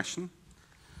another question.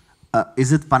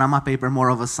 Is it Panama paper more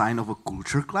of a sign of a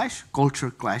culture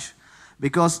clash?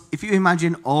 Because if you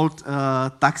imagine old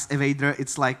tax evader,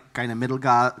 it's like kind of middle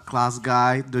class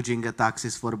guy dodging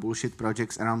taxes for bullshit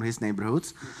projects around his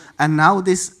neighborhoods. And now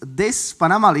this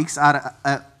Panama leaks are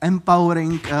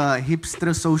empowering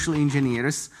hipster social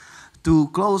engineers to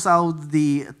close out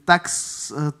the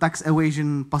tax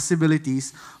evasion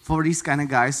possibilities for these kind of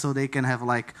guys, so they can have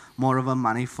like more of a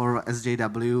money for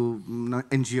SJW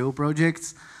NGO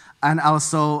projects. And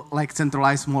also like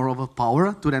centralize more of a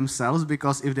power to themselves,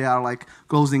 because if they are like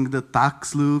closing the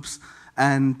tax loops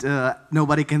and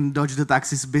nobody can dodge the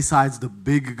taxes besides the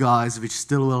big guys, which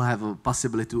still will have a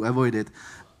possibility to avoid it.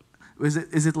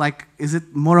 Is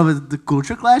it more of the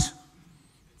culture clash?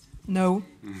 No.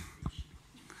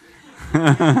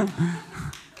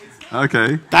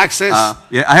 Okay. Taxes.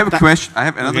 Yeah, I have a question. I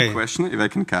have another question, if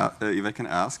I can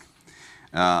ask.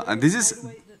 And this is.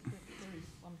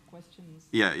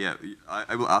 Yeah.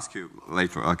 I will ask you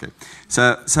later. Okay.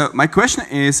 So my question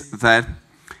is that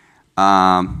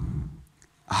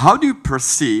how do you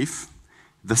perceive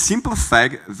the simple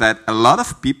fact that a lot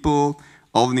of people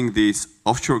owning these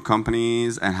offshore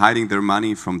companies and hiding their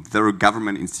money from their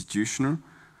government institution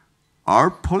are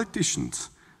politicians?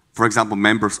 For example,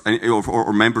 members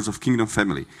or members of kingdom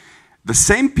family. The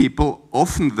same people,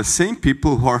 often the same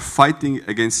people who are fighting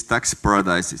against tax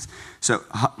paradises. So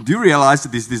do you realize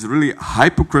that this is really a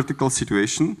hypocritical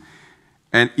situation?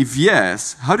 And if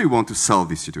yes, how do you want to solve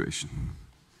this situation?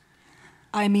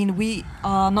 I mean, we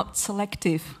are not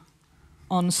selective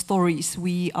on stories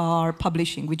we are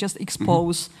publishing. We just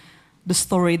expose the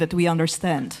story that we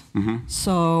understand.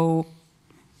 So,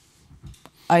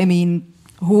 I mean,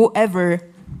 whoever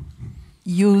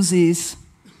uses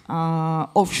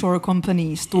offshore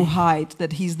companies to hide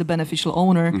that he's the beneficial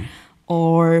owner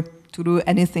or to do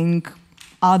anything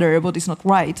other what is not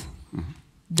right,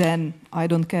 then I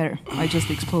don't care. I just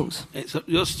expose. So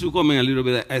just to comment a little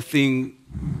bit, I think,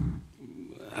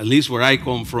 at least where I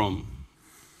come from,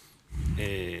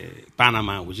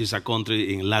 Panama, which is a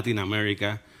country in Latin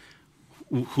America,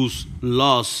 whose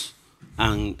laws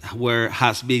and where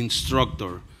has been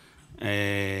structured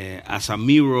as a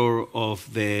mirror of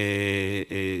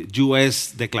the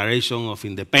US Declaration of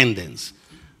Independence,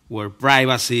 where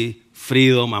privacy,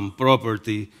 freedom, and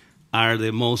property are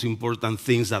the most important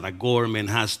things that a government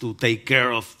has to take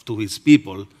care of to its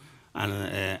people,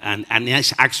 and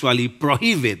actually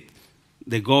prohibit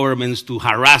the governments to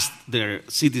harass their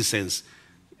citizens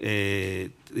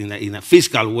in a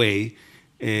fiscal way.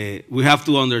 We have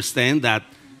to understand that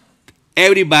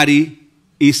everybody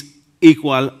is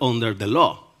equal under the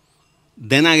law.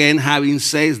 Then again, having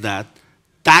said that,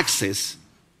 taxes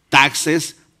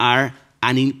are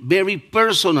a very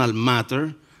personal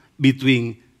matter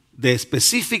between the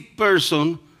specific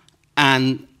person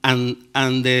and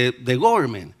the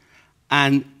government.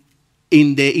 And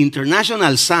in the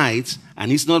international sites,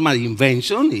 and it's not my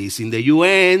invention, it's in the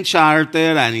UN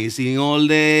Charter and it's in all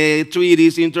the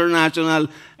treaties, international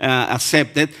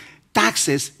accepted,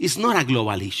 taxes is not a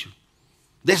global issue.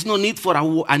 There's no need for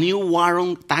a new war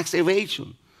on tax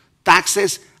evasion.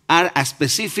 Taxes are a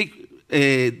specific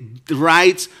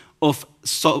rights of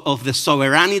the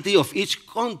sovereignty of each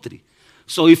country.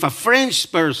 So if a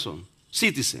French person,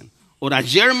 citizen, or a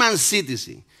German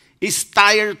citizen is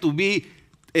tired to be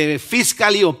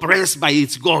fiscally oppressed by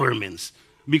its governments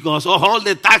because of all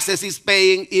the taxes he's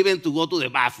paying even to go to the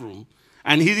bathroom,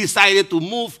 and he decided to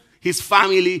move his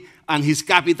family and his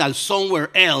capital somewhere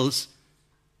else,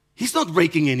 he's not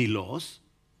breaking any laws,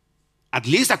 at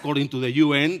least according to the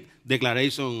UN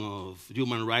Declaration of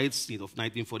Human Rights of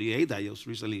 1948 that I just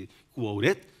recently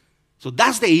quoted. So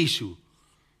that's the issue.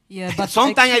 Yeah, but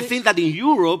sometimes I think that in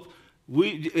Europe,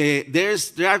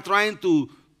 they are trying to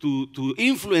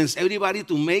influence everybody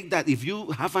to make that if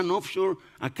you have an offshore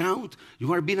account,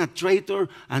 you are being a traitor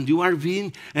and you are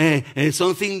being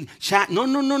something.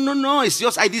 No. It's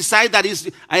just I decide that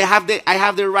I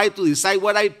have the right to decide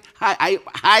what I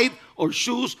hide or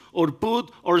choose or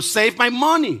put or save my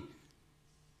money.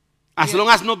 As long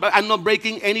as I'm not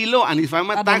breaking any law, and if I'm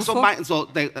a tax on my,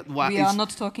 we are not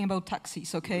talking about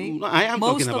taxis, okay? No, I am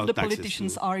Most talking about of the taxes,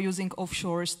 politicians too. are using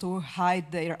offshores to hide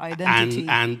their identity.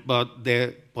 But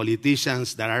the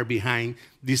politicians that are behind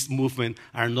this movement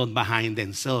are not behind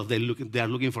themselves. They are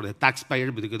looking for the taxpayer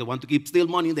because they want to keep still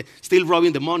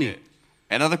robbing the money.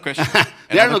 Another question.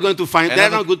 They are not going to find. They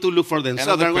are not going to look for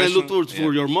themselves. They are going to look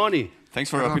for your money. Thanks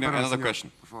for your opinion. Another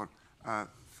question.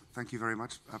 Thank you very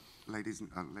much, ladies,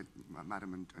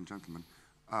 madam and gentlemen.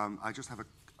 I just have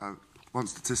one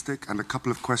statistic and a couple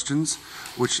of questions,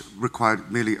 which required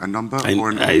merely a number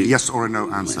or a yes or a no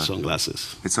answer. My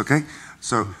sunglasses. It's okay.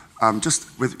 So just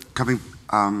with coming.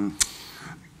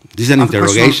 This is an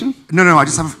interrogation? No. I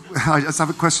just have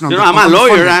a question on. I'm a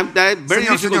lawyer. I'm very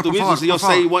difficult to me to just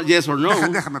say yes or no.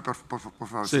 Déjame, por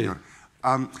favor, señor.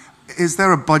 Is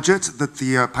there a budget that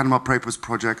the Panama Papers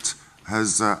project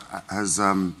has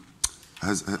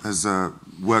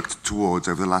worked towards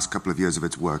over the last couple of years of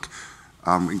its work,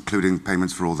 including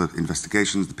payments for all the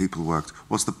investigations, the people worked?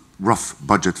 What's the rough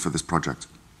budget for this project?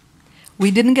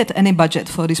 We didn't get any budget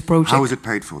for this project. How is it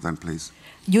paid for then, please?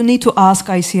 You need to ask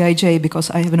ICIJ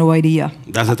because I have no idea.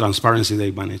 That's the transparency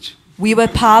they manage. We were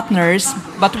partners,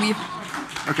 but we...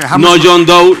 Okay, no, John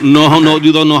Doe, no,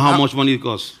 you don't know how much money it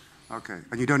costs. Okay,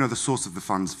 and you don't know the source of the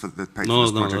funds for the paid for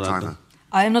this project either?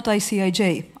 I am not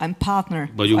ICIJ. I'm partner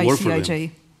but you of work ICIJ. For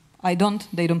them. I don't.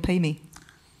 They don't pay me.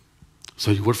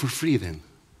 So you work for free then?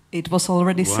 It was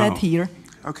already said here.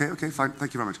 Okay, fine.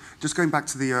 Thank you very much. Just going back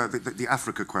to the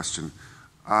Africa question.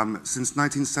 Since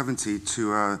 1970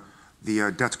 to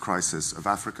the debt crisis of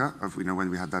Africa, when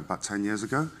we had that about 10 years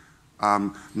ago,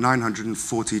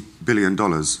 $940 billion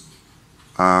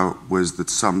was the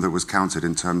sum that was counted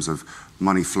in terms of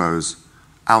money flows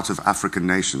out of African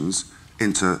nations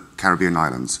into Caribbean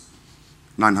islands.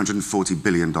 $940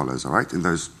 billion, all right, in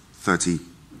those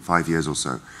 35 years or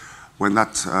so. When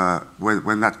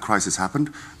that crisis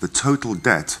happened, the total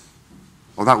debt,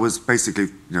 that was basically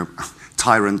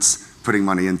tyrants putting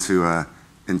money into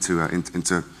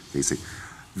easy.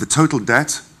 The total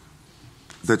debt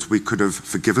that we could have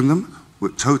forgiven them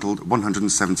totaled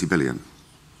 170 billion.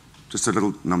 Just a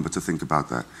little number to think about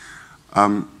there.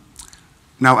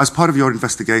 Now, as part of your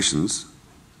investigations,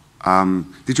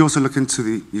 did you also look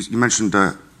into you mentioned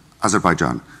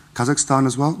Azerbaijan, Kazakhstan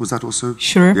as well? Was that also?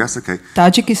 Sure. Yes, okay.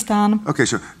 Tajikistan. Okay,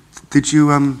 sure. Did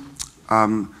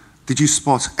you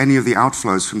spot any of the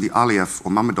outflows from the Aliyev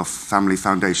or Mammadov family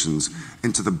foundations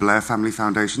into the Blair family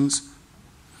foundations?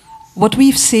 What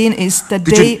we've seen is that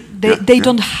they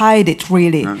don't hide it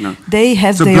really. No. They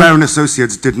have so Blair and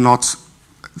Associates did not.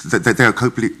 They are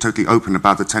totally open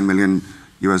about the $10 million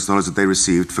that they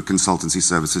received for consultancy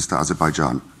services to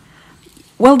Azerbaijan.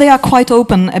 Well, they are quite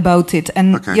open about it,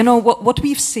 and Okay. you know what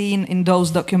we've seen in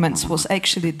those documents was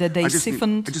actually that they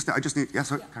siphoned. I just need. Yes,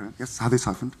 sorry, carry on. Yes, how they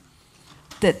siphoned.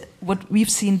 That what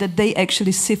we've seen that they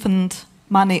actually siphoned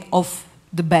money off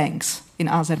the banks in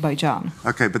Azerbaijan.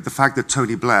 Okay, but the fact that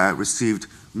Tony Blair received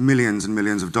millions and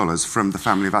millions of dollars from the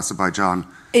family of Azerbaijan,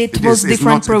 It was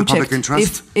different not in the public project.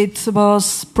 interest. It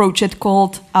was project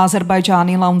called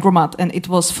Azerbaijani Laundromat, and it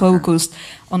was focused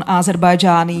on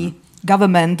Azerbaijani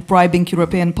government bribing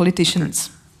European politicians.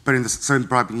 But in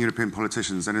bribing European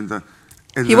politicians and in the.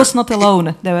 He was not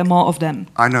alone. There were more of them.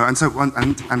 I know, and so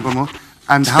and one more.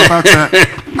 And how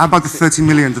about the 30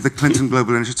 million that the Clinton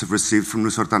Global Initiative received from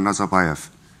Nursultan Nazarbayev?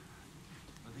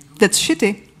 That's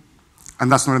shitty.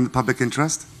 And that's not in the public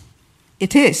interest?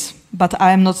 It is, but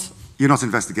I am not. You're not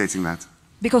investigating that.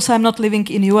 Because I'm not living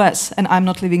in US and I'm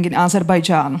not living in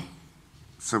Azerbaijan.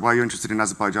 So why are you interested in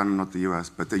Azerbaijan and not the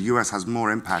US? But the US has more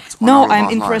impact on No, all of I'm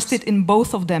our interested lives. in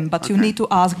both of them, but you Okay. need to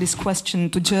ask this question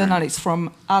to journalists from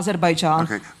Azerbaijan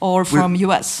Okay. or from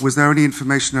US. Was there any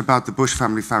information about the Bush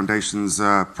family foundation's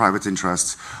private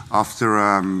interests after,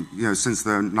 since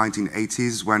the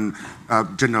 1980s when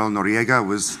General Noriega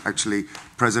was actually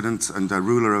president and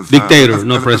ruler of... Dictator,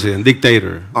 not president,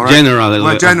 dictator. All right. General,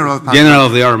 general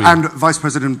of the army. And Vice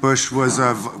President Bush was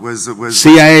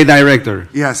CIA director.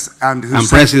 Yes, and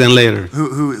president later.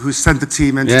 Who sent the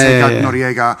team in to take out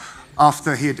Noriega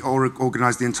after he had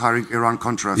organized the entire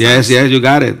Iran-Contra affair. Yes, you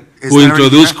got it. Is Who there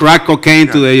introduced any- crack cocaine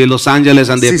to the Los Angeles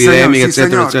and the Si, epidemic, senor, si, etc.,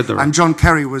 senor. etc. And John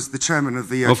Kerry was the chairman of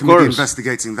the Of committee course.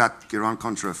 investigating that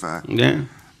Iran-Contra affair. Yeah.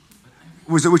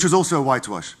 Which was also a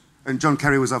whitewash. And John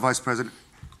Kerry was our vice president.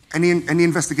 Any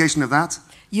investigation of that?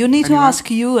 You need to Anyone? ask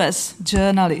US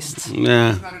journalists.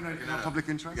 Yeah. Public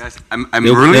interest? Guys, I'm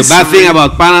The, really the bad sorry. thing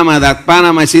about Panama that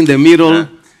Panama is in the middle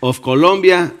of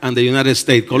Colombia and the United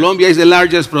States. Colombia is the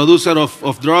largest producer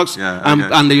of drugs,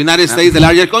 and the United States the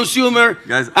largest consumer.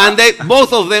 Guys, and they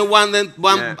both of them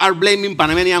Yeah. are blaming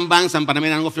Panamanian banks and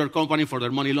Panamanian offshore company for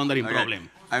their money laundering problem.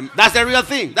 That's the real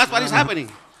thing. That's what is happening.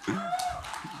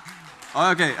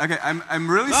 Okay. I'm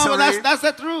really No, sorry. but that's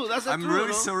the truth. That's the I'm truth.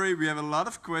 really no? sorry. We have a lot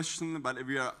of questions, but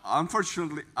we are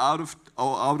unfortunately out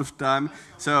of time.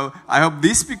 So I hope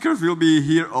these speakers will be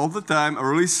here all the time. I'm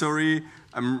really sorry.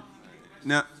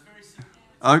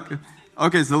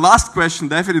 Okay. It's the last question.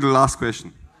 Definitely the last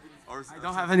question. I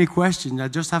don't have any question. I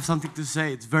just have something to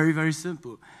say. It's very, very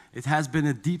simple. It has been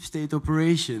a deep state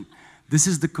operation. This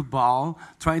is the cabal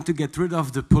trying to get rid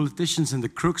of the politicians and the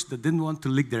crooks that didn't want to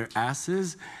lick their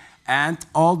asses. And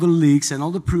all the leaks and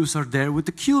all the proofs are there with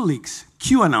the Q leaks,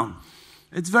 QAnon.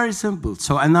 It's very simple.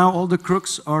 So, and now all the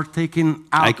crooks are taken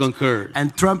out. I concur.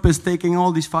 And Trump is taking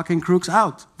all these fucking crooks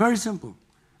out. Very simple.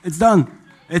 It's done.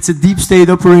 It's a deep state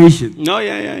operation. No,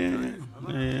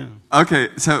 yeah. Okay,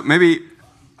 so maybe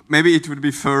it would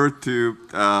be fair to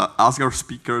ask our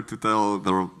speaker to tell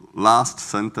their last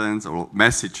sentence or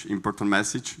message, important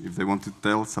message, if they want to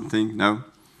tell something. No?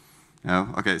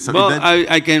 Okay. So Well,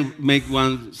 I can make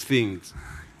one thing.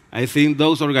 I think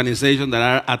those organizations that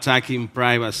are attacking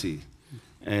privacy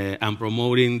and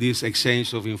promoting this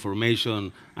exchange of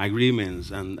information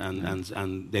agreements and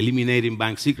eliminating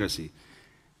bank secrecy,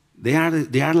 they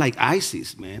are like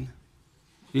ISIS, man.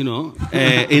 You know,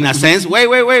 in a sense.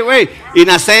 Wait. In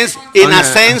a sense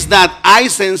that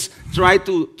ISIS try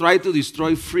to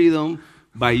destroy freedom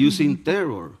by using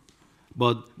terror.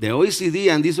 But the OECD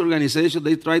and this organization,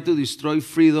 they try to destroy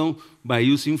freedom by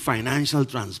using financial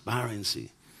transparency,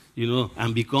 you know,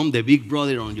 and become the big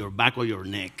brother on your back or your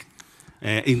neck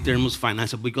in terms of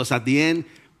financial. Because at the end,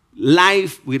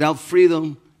 life without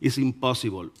freedom is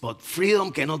impossible. But freedom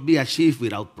cannot be achieved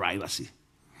without privacy.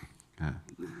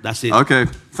 That's it. Okay,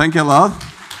 thank you a lot.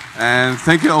 And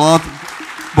thank you a lot,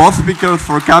 both speakers,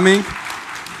 for coming.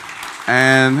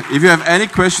 And if you have any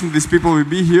questions, these people will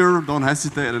be here. Don't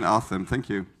hesitate and ask them. Thank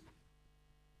you.